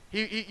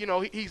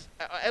 He's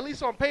at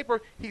least on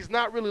paper, he's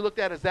not really looked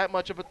at as that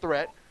much of a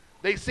threat.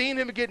 They seen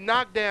him get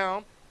knocked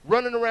down,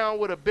 running around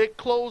with a big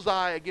close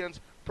eye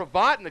against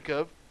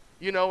Provodnikov,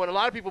 and a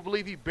lot of people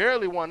believe he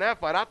barely won that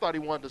fight. I thought he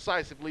won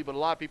decisively, but a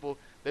lot of people,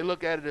 they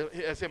look at it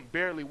as him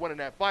barely winning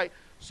that fight.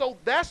 So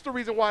that's the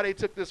reason why they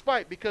took this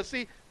fight because,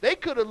 see, they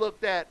could have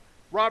looked at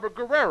Robert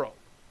Guerrero.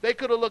 They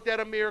could have looked at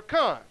Amir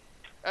Khan.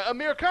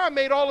 Amir Khan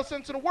made all the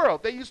sense in the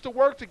world. They used to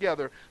work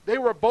together. They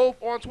were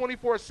both on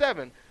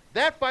 24/7.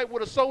 That fight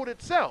would have sold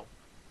itself.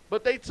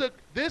 But they took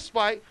this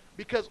fight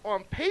because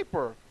on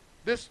paper,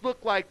 this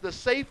looked like the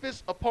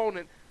safest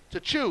opponent to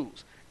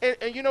choose. And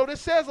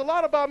this says a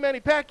lot about Manny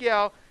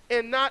Pacquiao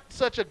in not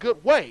such a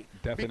good way.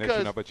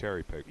 Definition of a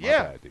cherry pick.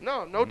 Yeah,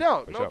 no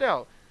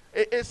doubt.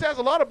 It says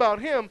a lot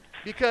about him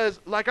because,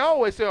 like I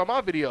always say on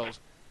my videos,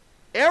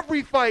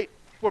 every fight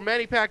for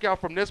Manny Pacquiao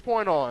from this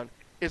point on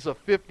is a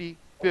 50-50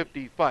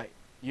 fight.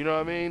 You know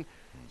what I mean?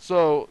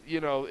 So,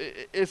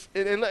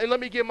 and let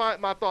me give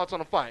my thoughts on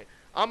the fight.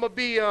 I'm going to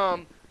be,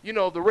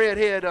 the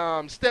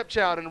redhead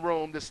stepchild in the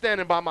room that's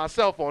standing by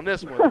myself on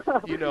this one, and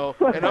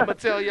I'm going to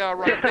tell y'all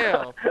right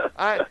now,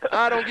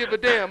 I don't give a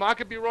damn. I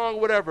could be wrong,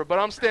 whatever, but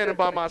I'm standing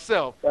by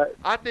myself.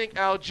 I think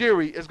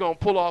Algieri is going to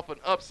pull off an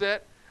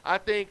upset. I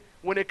think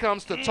when it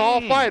comes to tall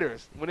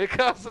fighters,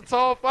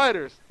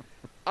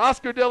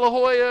 Oscar De La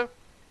Hoya,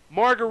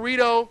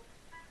 Margarito,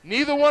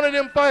 neither one of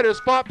them fighters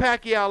fought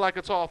Pacquiao like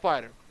a tall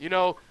fighter.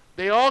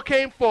 They all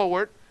came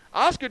forward.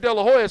 Oscar De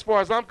La Hoya, as far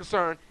as I'm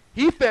concerned,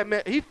 he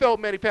felt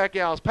Manny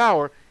Pacquiao's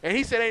power, and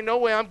he said, ain't no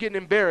way I'm getting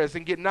embarrassed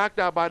and getting knocked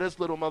out by this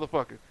little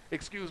motherfucker.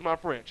 Excuse my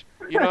French.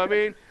 You know what I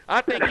mean?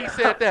 I think he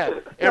said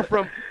that. And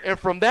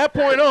from that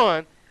point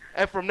on,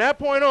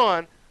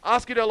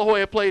 Oscar De La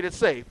Hoya played it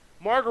safe.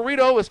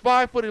 Margarito is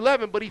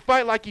 5'11", but he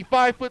fight like he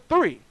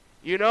 5'3",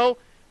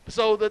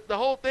 So the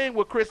whole thing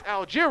with Chris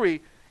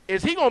Algieri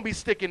is he going to be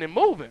sticking and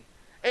moving.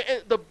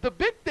 And the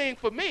big thing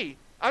for me,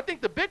 I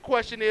think the big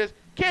question is,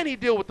 can he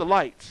deal with the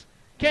lights?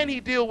 Can he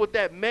deal with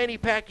that Manny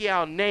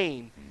Pacquiao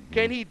name?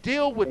 Can he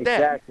deal with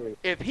that?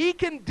 If he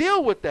can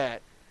deal with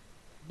that,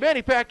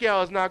 Manny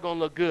Pacquiao is not going to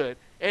look good,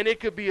 and it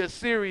could be a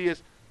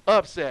serious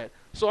upset.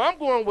 So I'm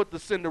going with the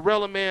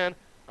Cinderella Man.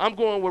 I'm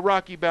going with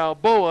Rocky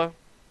Balboa,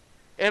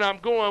 and I'm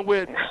going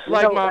with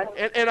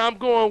and I'm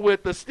going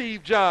with the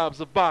Steve Jobs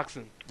of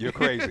boxing. You're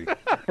crazy.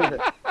 And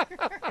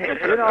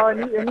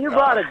you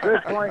brought a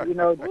good point,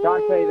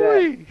 Dante,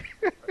 that.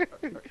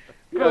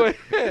 Go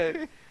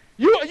ahead.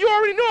 You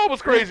already knew I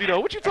was crazy, though.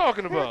 What you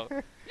talking about?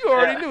 You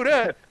already knew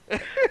that.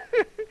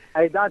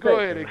 Hey, Dante. Go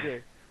ahead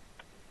again.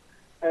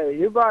 Hey,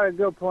 you brought a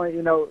good point.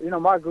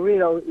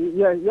 Margarito,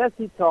 yes,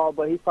 he's tall,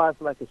 but he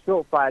fights like a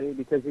short fighter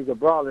because he's a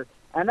brawler.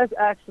 And that's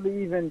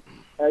actually even,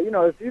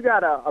 if you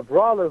got a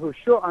brawler who's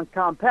short and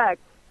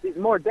compact, he's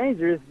more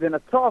dangerous than a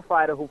tall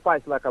fighter who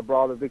fights like a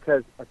brawler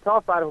because a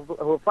tall fighter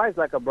who fights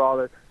like a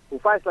brawler, who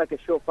fights like a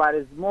short fighter,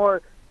 is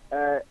more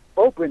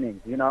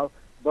openings,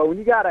 But when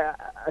you got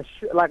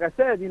like I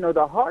said,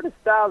 the hardest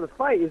style to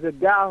fight is a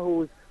guy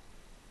who's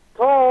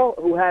tall,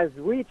 who has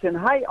reach and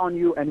height on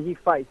you, and he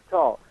fights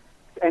tall,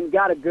 and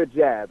got a good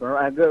jab or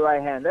a good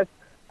right hand.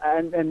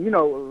 And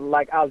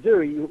like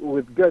Algieri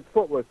with good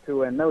footwork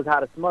too, and knows how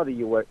to smother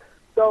you with.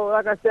 So,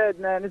 like I said,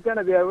 man, it's going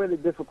to be a really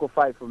difficult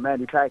fight for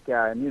Manny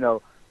Pacquiao, and we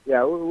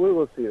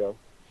will see though.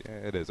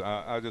 Yeah, it is.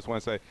 I just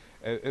want to say,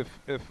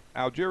 if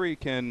Algieri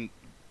can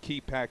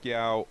keep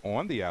Pacquiao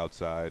on the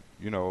outside,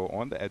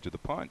 on the edge of the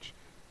punch,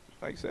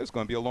 like I said, it's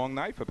going to be a long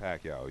night for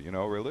Pacquiao, you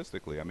know,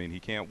 realistically. I mean, he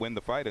can't win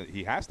the fight.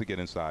 He has to get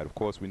inside. Of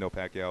course, we know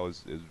Pacquiao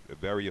is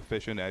very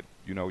efficient at,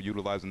 you know,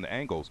 utilizing the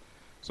angles.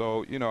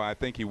 So, you know, I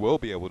think he will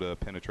be able to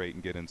penetrate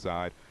and get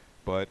inside.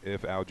 But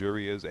if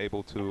Algieri is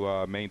able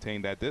to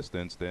maintain that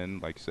distance, then,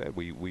 like you said,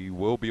 we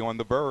will be on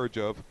the verge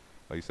of,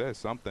 like you said,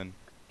 some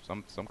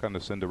kind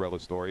of Cinderella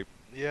story.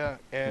 Yeah,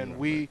 and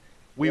we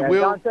yeah,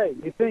 will. Dante,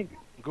 you think?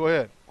 Go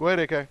ahead,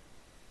 AK.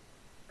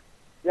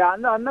 Yeah,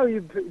 I know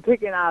you're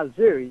picking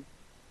Algieri,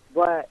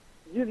 but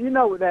you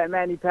know with that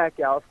Manny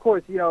Pacquiao, of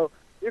course, you know,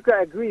 you could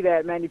agree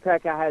that Manny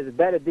Pacquiao has a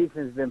better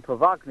defense than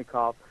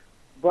Provodnikov,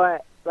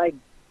 but, like,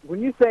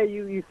 when you say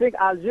you think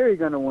Algieri's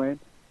going to win,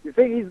 you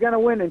think he's going to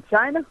win in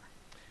China?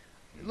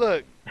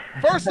 Look,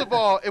 first of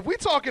all, if we're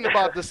talking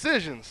about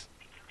decisions,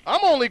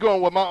 I'm only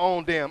going with my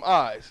own damn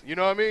eyes. You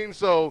know what I mean?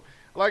 So,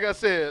 like I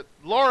said,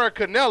 Laura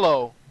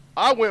Canelo,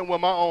 I went with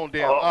my own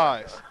damn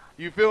eyes.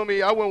 You feel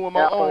me? I went with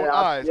my own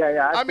eyes.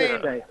 I mean,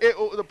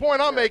 the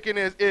point I'm making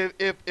is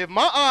if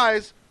my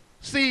eyes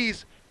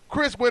sees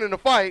Chris winning the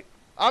fight,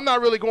 I'm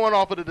not really going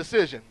off of the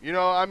decision. You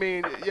know, I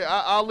mean, yeah,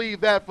 I'll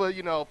leave that for,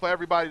 you know, for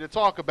everybody to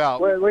talk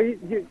about.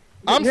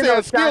 I'm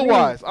saying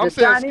skill-wise.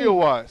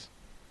 Skill-wise.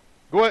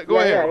 Go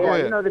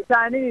ahead. You know, the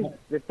Chinese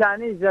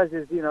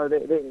judges, you know,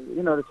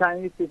 the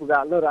Chinese people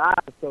got little eyes,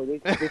 so they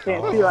can't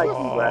see like you,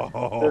 bro.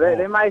 So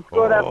they might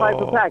score that fight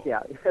for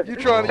Pacquiao. You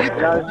trying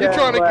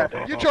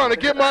to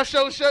get my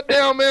show shut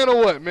down, man, or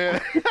what,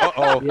 man?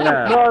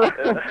 Yeah.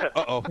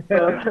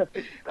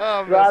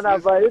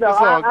 But you know,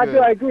 I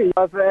do agree.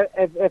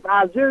 If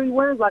Algieri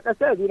wins, like I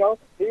said, you know,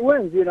 he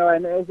wins, you know,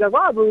 and it's a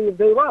robbery if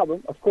they rob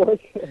him, of course.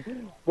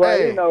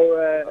 But you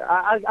know,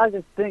 I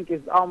just think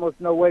it's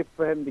almost no way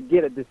for him to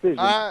get a decision.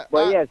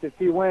 But yes, if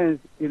he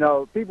wins, you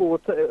know, people will.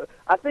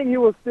 I think he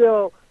will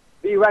still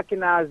be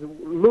recognized,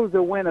 lose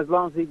or win, as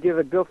long as he give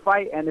a good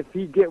fight. And if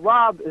he get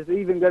robbed, it's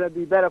even going to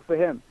be better for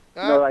him.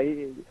 You know, like,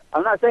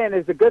 I'm not saying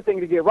it's a good thing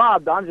to get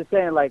robbed. I'm just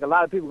saying, like, a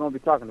lot of people are going to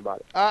be talking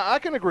about it. I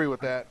can agree with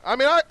that. I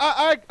mean,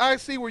 I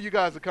see where you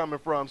guys are coming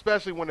from,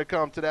 especially when it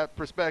comes to that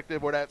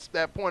perspective or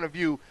that point of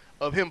view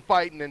of him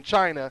fighting in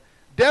China.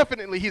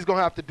 Definitely, he's going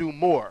to have to do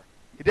more.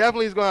 He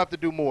definitely is going to have to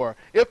do more.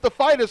 If the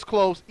fight is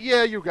close,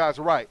 yeah, you guys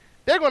are right.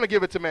 They're going to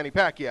give it to Manny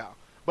Pacquiao.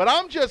 But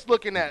I'm just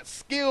looking at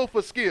skill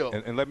for skill.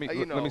 And let me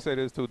say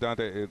this too,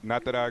 Dante.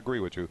 Not that I agree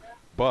with you,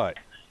 but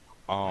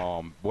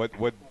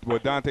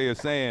what Dante is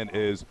saying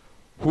is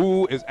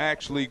who is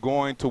actually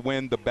going to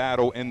win the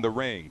battle in the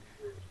ring.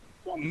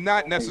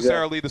 Not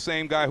necessarily the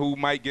same guy who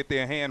might get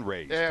their hand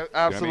raised. Yeah,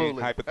 absolutely. You know what I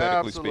mean?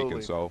 Hypothetically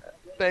speaking. So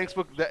thanks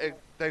for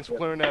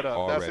clearing that up.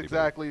 Already, that's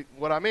exactly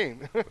what I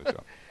mean. Sure.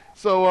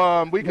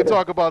 So we could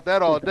talk about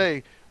that all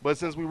day. But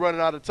since we're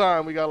running out of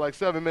time, we got like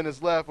 7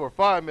 minutes left or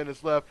 5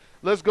 minutes left.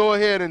 Let's go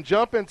ahead and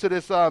jump into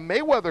this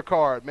Mayweather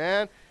card,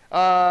 man.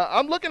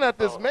 I'm looking at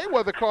this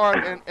Mayweather card,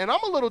 and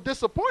I'm a little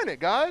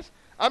disappointed, guys.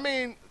 I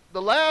mean,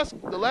 the last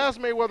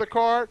Mayweather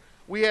card,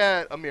 we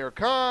had Amir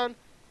Khan,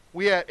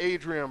 we had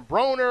Adrian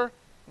Broner,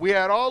 we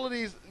had all of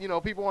these, you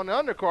know, people on the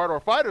undercard or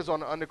fighters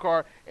on the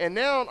undercard, and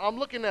now I'm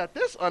looking at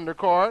this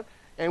undercard,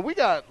 and we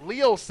got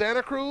Leo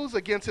Santa Cruz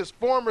against his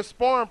former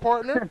sparring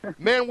partner,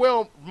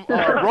 Manuel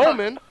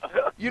Roman,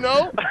 you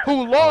know,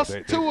 who lost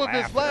two of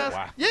his last.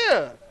 Wow.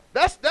 Yeah,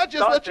 that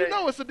just let you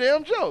know it's a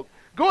damn joke.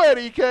 Go ahead,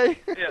 EK.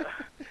 Yeah.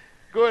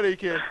 Go ahead,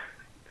 EK.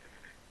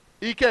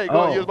 EK,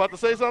 go ahead. You was about to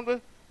say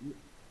something?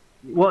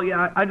 Well,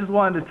 yeah, I just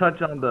wanted to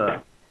touch on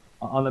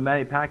the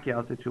Manny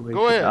Pacquiao situation.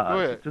 Go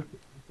ahead.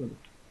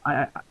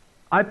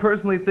 I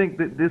personally think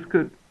that this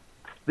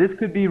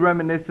could be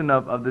reminiscent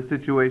of the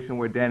situation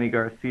where Danny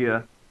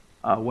Garcia,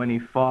 when he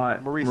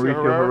fought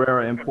Mauricio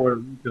Herrera in Puerto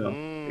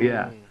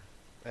Rico.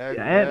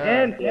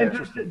 And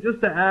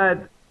just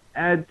to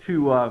add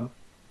to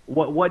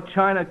what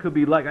China could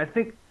be like, I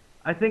think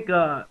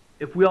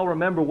if we all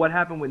remember what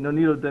happened with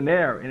Nonito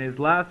Donaire in his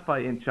last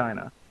fight in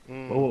China,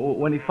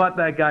 when he fought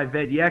that guy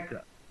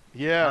Vedieca.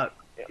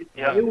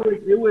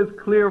 It was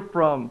clear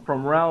from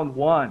round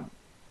one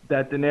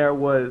that Donaire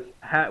was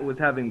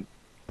having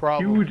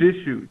huge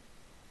issues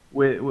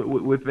with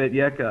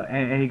Vedieca,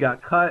 and he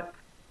got cut,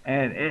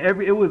 and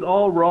it was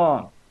all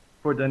wrong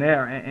for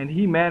Donaire, and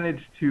he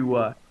managed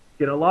to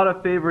get a lot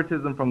of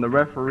favoritism from the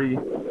referee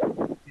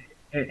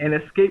and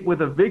escape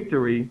with a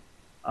victory.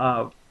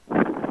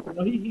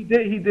 He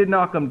did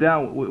knock him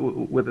down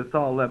with a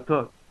solid left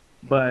hook,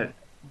 but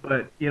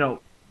you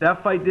know,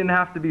 that fight didn't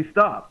have to be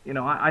stopped. You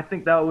know, I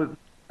think that was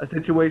a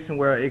situation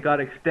where it got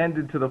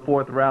extended to the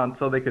fourth round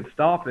so they could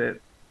stop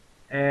it,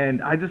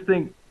 and I just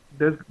think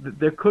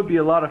there could be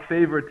a lot of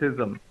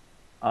favoritism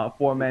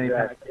for Manny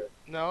Pacquiao.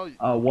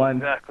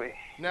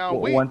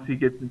 Once he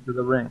gets into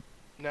the ring.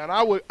 Now,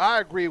 and I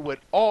agree with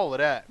all of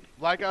that.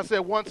 Like I said,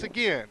 once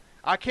again,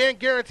 I can't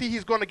guarantee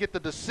he's going to get the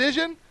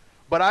decision,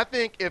 but I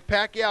think if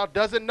Pacquiao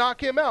doesn't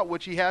knock him out,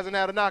 which he hasn't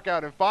had a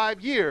knockout in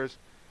 5 years,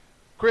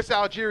 Chris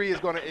Algieri is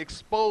going to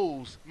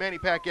expose Manny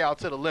Pacquiao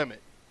to the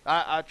limit.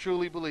 I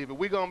truly believe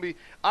it.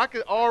 I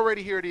could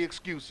already hear the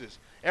excuses.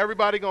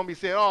 Everybody going to be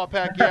saying, oh,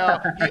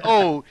 Pacquiao, he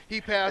old,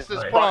 he passed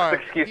his prime,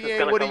 he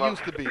ain't what he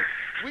used to be.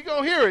 We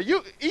gonna hear it.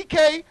 You,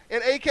 EK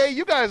and AK,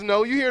 you guys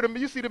know. You hear them.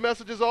 You see the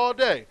messages all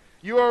day.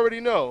 You already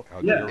know.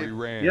 Algieri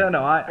ran. Yeah,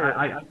 no,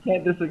 I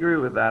can't disagree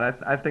with that.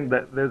 I think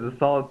that there's a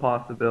solid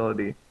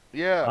possibility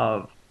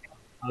of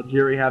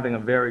Algieri having a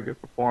very good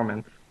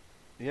performance,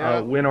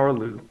 win or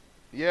lose.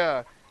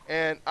 Yeah,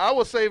 and I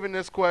was saving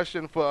this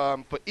question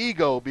for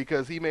Ego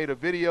because he made a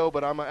video,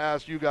 but I'm going to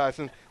ask you guys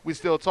since we're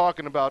still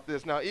talking about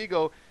this. Now,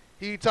 Ego,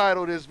 he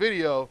titled his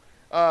video,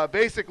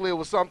 basically it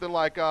was something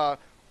like,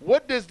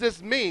 what does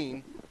this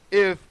mean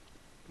if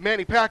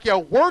Manny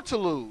Pacquiao were to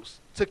lose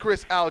to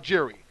Chris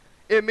Algieri?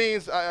 It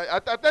means, I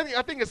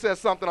think it says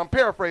something, I'm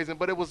paraphrasing,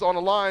 but it was on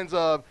the lines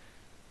of,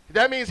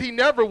 that means he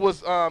never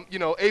was,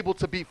 able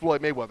to beat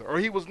Floyd Mayweather, or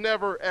he was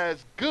never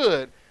as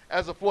good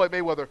as a Floyd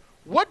Mayweather.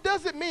 What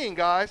does it mean,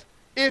 guys,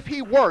 if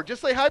he were,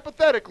 just say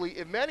hypothetically,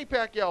 if Manny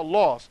Pacquiao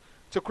lost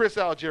to Chris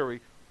Algieri,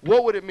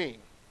 what would it mean?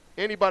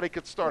 Anybody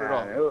could start it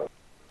off.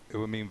 It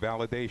would mean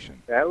validation.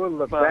 That would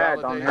look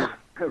bad on his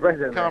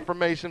resume.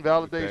 Confirmation,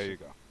 validation. There you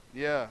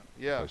go.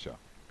 Yeah. For sure.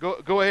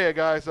 Go ahead,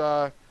 guys.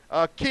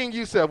 King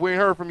Yusuf, we ain't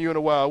heard from you in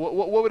a while.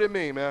 What would it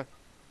mean, man?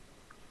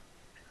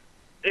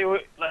 It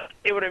would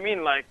mean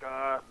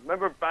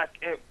remember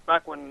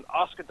back when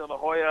Oscar De La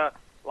Hoya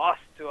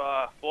lost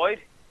to Floyd,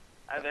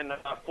 and then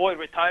Floyd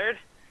retired,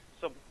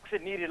 so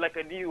boxing needed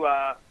a new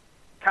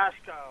cash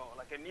cow,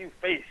 a new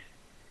face.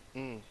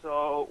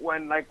 So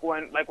when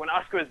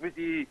Oscar was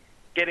busy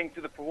getting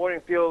to the promoting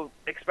field,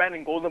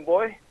 expanding Golden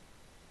Boy,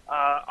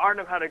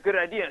 Arnhem had a good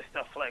idea and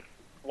stuff like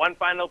one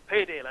final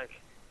payday,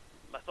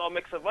 let's all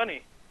make some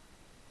money.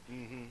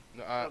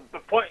 The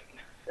point.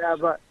 Yeah,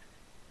 but.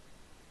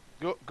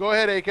 Go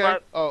ahead, AK.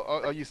 But,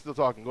 are you still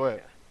talking? Go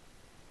ahead.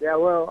 Yeah,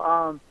 well,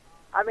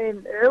 I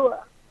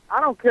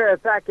don't care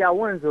if Pacquiao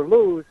wins or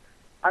lose.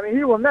 I mean,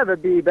 he will never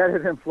be better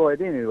than Floyd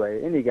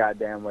anyway, any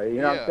goddamn way.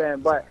 You know what I'm saying?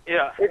 But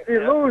if he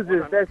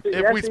loses, that's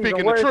if we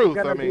speaking the truth,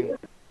 I mean.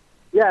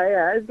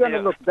 Yeah, it's going to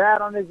look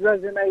bad on his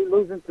resume,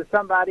 losing to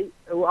somebody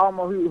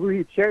who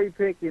he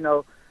cherry-picked,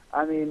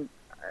 I mean,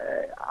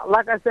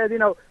 like I said,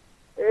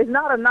 it's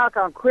not a knock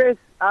on Chris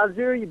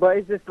Algieri, but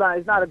it's just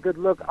it's not a good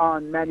look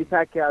on Manny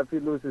Pacquiao if he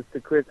loses to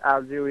Chris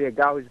Algieri, a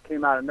guy who just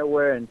came out of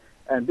nowhere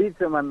and beats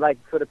him. And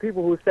for the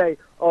people who say,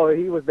 oh,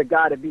 he was the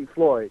guy to beat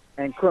Floyd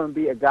and couldn't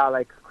beat a guy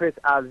like Chris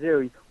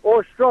Algieri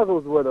or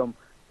struggles with him,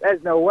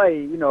 there's no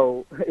way, he's better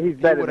than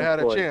Floyd. He would have had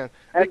a chance.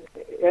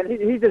 And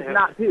he's just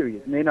not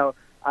serious,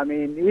 I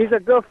mean, he's a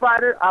good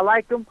fighter. I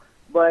like him.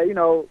 But,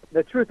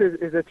 the truth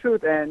is the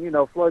truth, and,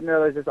 Floyd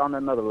Mayweather is just on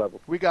another level.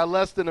 We got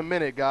less than a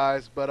minute,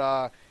 guys,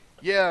 but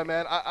yeah,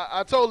 man,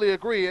 I totally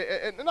agree.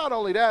 And not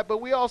only that,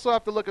 but we also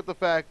have to look at the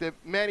fact that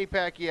Manny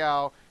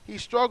Pacquiao, he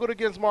struggled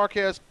against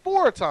Marquez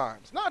 4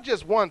 times, not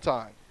just 1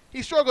 time.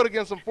 He struggled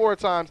against him 4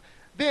 times.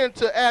 Then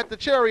to add the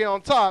cherry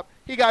on top,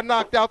 he got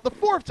knocked out the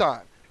 4th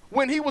time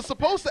when he was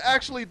supposed to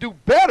actually do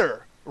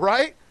better,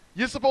 right?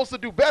 You're supposed to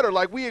do better.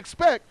 Like we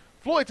expect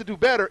Floyd to do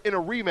better in a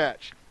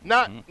rematch,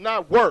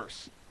 not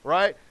worse,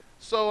 right?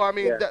 So, I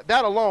mean,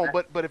 that alone.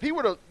 But if he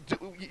were to,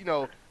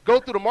 go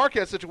through the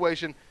Marquez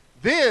situation,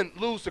 then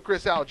lose to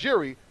Chris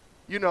Algieri,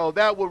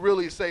 that would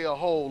really say a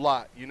whole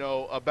lot,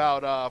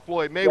 about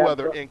Floyd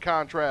Mayweather in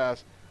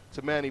contrast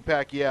to Manny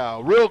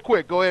Pacquiao. Real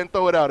quick, go ahead and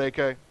throw it out,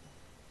 AK.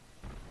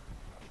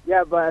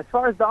 Yeah, but as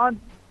far as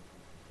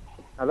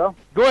hello?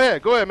 Go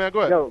ahead, man, go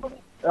ahead.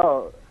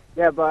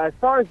 But as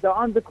far as the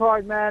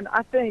undercard, man,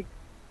 I think,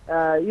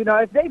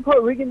 if they put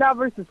Rigondeaux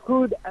versus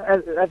Cruz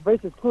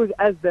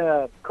as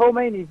the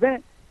co-main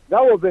event,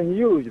 that would have been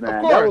huge,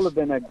 man. That would have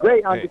been a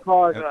great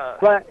undercard.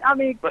 But, I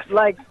mean, the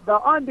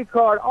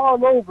undercard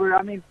all over,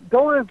 I mean,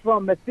 going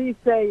from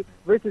Matisse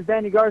versus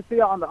Danny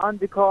Garcia on the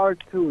undercard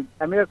to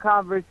Amir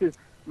Khan versus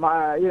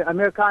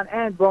Amir Khan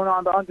and Broner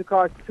on the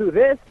undercard to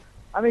this,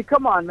 I mean,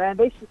 come on, man.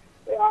 They should,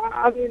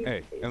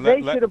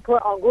 they should have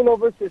put Angulo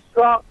versus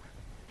Trout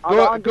on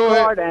the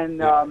undercard and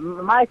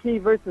Mikey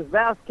versus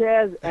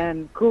Vasquez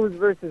and Cruz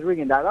versus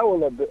Rigondeaux.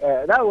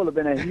 That would have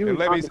been a huge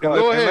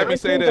undercard. Let me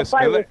say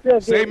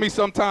this. Save me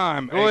some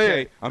time. Go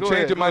ahead. I'm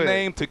changing my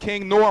name to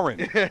King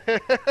Norrin.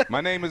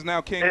 My name is now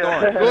King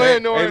Norrin. Go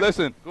ahead, Norrin. Hey,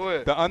 listen.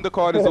 The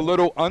undercard is a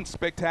little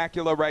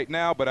unspectacular right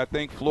now, but I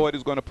think Floyd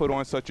is going to put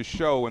on such a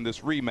show in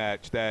this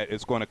rematch that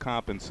it's going to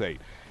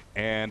compensate.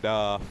 And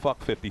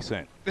fuck 50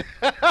 Cent.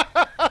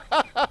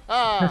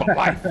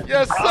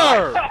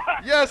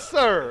 Yes,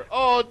 sir.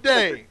 All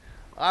day.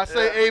 I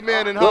say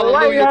amen and hallelujah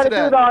why you had to to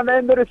that. do that on the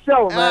end of the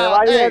show, man?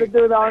 Why you had to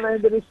do that on the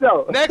end of the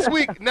show? Next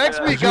week,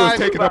 You guys.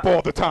 take it up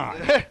all the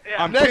time.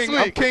 I'm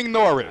King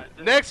Norrin.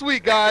 Next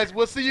week, guys.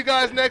 We'll see you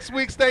guys next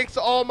week. Thanks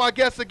to all my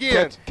guests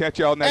again. Catch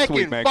y'all next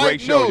week, man. Fight Great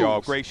show, News.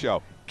 y'all. Great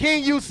show.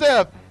 King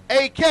Yusuf,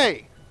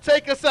 AK.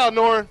 Take us out,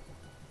 Norrin.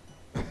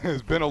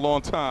 It's been a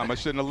long time. I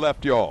shouldn't have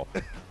left y'all.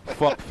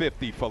 Fuck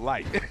 50 for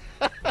life.